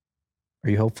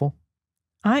you hopeful?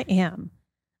 I am.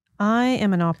 I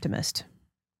am an optimist.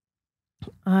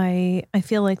 I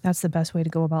feel like that's the best way to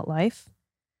go about life.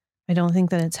 I don't think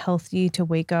that it's healthy to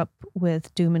wake up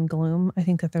with doom and gloom. I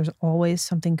think that there's always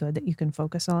something good that you can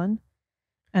focus on.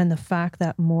 And the fact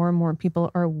that more and more people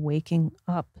are waking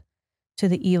up to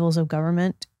the evils of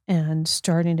government and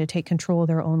starting to take control of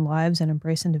their own lives and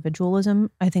embrace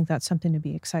individualism, I think that's something to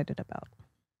be excited about.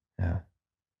 Yeah.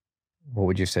 What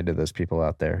would you say to those people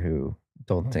out there who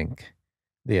don't think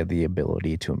they have the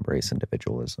ability to embrace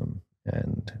individualism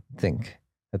and think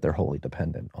that they're wholly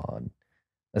dependent on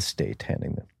a state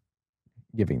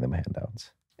giving them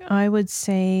handouts? I would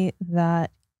say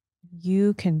that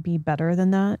you can be better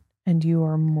than that, and you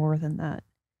are more than that,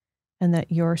 and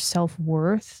that your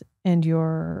self-worth and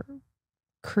your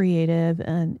creative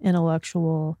and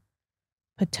intellectual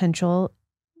potential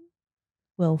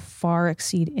will far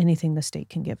exceed anything the state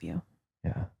can give you.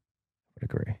 Yeah, I would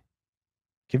agree.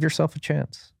 Give yourself a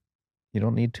chance. You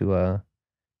don't need to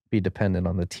be dependent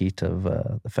on the teat of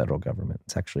the federal government.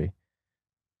 It's actually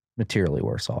materially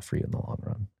worse off for you in the long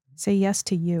run. Say yes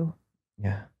to you.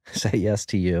 Yeah, say yes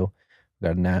to you.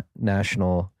 We've got a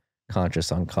national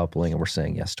conscious uncoupling, and we're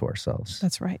saying yes to ourselves.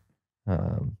 That's right.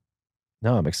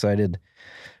 No, I'm excited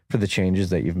for the changes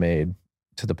that you've made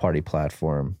to the party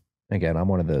platform. Again, I'm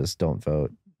one of those don't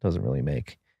vote, doesn't really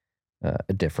make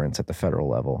a difference at the federal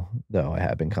level, though I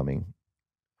have been coming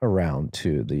around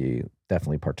to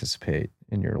definitely participate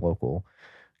in your local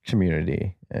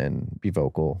community and be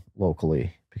vocal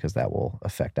locally, because that will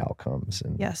affect outcomes.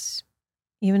 And Yes.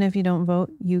 Even if you don't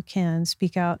vote, you can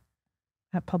speak out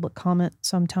at public comment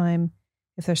sometime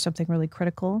if there's something really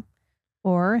critical.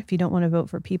 Or if you don't want to vote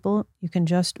for people, you can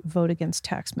just vote against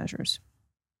tax measures.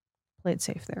 Play it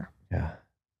safe there. yeah,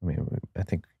 I mean, I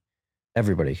think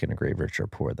everybody can agree, rich or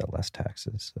poor, that less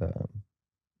taxes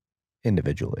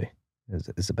individually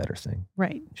is a better thing.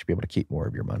 Right. You should be able to keep more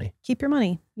of your money. Keep your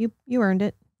money. You earned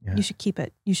it. Yeah. You should keep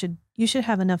it. You should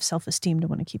have enough self-esteem to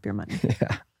want to keep your money.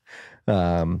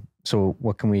 Yeah. So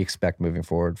what can we expect moving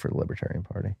forward for the Libertarian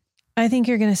Party? I think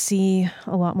you're going to see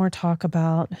a lot more talk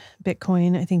about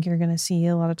Bitcoin. I think you're going to see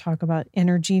a lot of talk about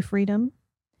energy freedom.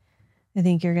 I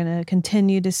think you're going to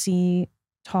continue to see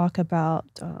talk about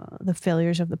the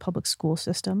failures of the public school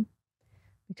system,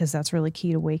 because that's really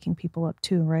key to waking people up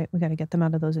too, right? We got to get them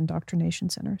out of those indoctrination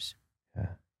centers. Yeah.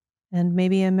 And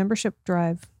maybe a membership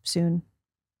drive soon.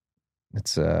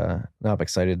 It's I'm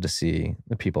excited to see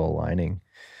the people aligning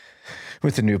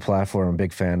with the new platform. I'm a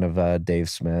big fan of Dave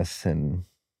Smith and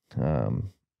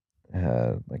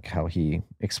like how he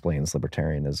explains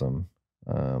libertarianism.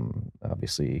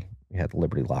 Obviously, we had the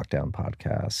Liberty Lockdown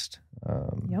podcast.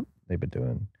 Yep. They've been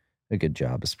doing a good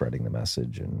job of spreading the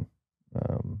message, and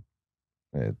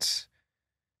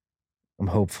I'm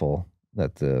hopeful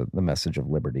that the message of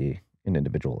liberty and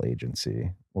individual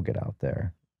agency will get out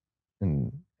there.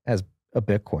 And as a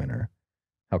Bitcoiner,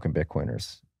 how can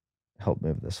Bitcoiners help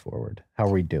move this forward? How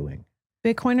are we doing?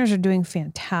 Bitcoiners are doing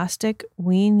fantastic.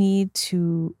 We need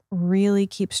to really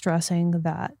keep stressing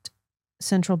that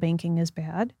central banking is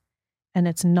bad, and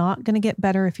it's not going to get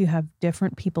better if you have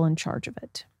different people in charge of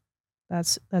it.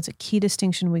 That's a key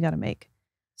distinction we got to make.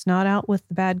 It's not out with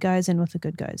the bad guys and with the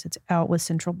good guys. It's out with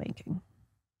central banking.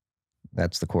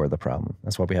 That's the core of the problem.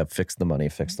 That's why we have Fix the Money,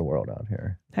 Fix the World out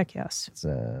here. Heck yes.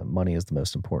 Money is the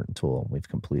most important tool. We've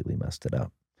completely messed it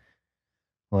up.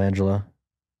 Well, Angela,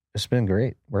 it's been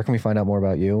great. Where can we find out more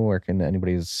about you? Where can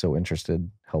anybody who's so interested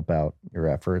help out your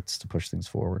efforts to push things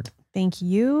forward? Thank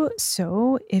you.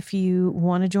 So if you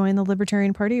want to join the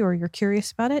Libertarian Party or you're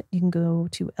curious about it, you can go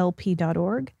to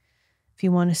lp.org. If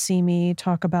you want to see me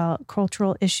talk about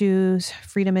cultural issues,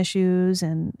 freedom issues,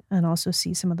 and also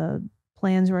see some of the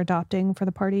plans we're adopting for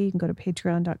the party, you can go to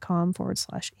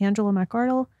patreon.com/Angela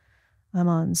McArdle. I'm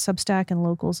on Substack and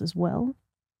Locals as well.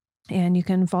 And you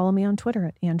can follow me on Twitter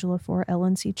at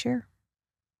Angela4LNC Chair.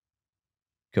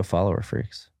 Go follow her,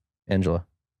 freaks. Angela,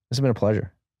 this has been a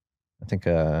pleasure. I think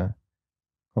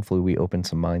hopefully we open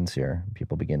some minds here.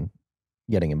 People begin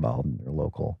getting involved in their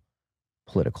local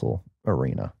political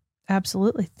arena.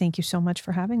 Absolutely. Thank you so much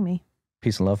for having me.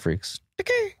 Peace and love, freaks.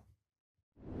 Okay.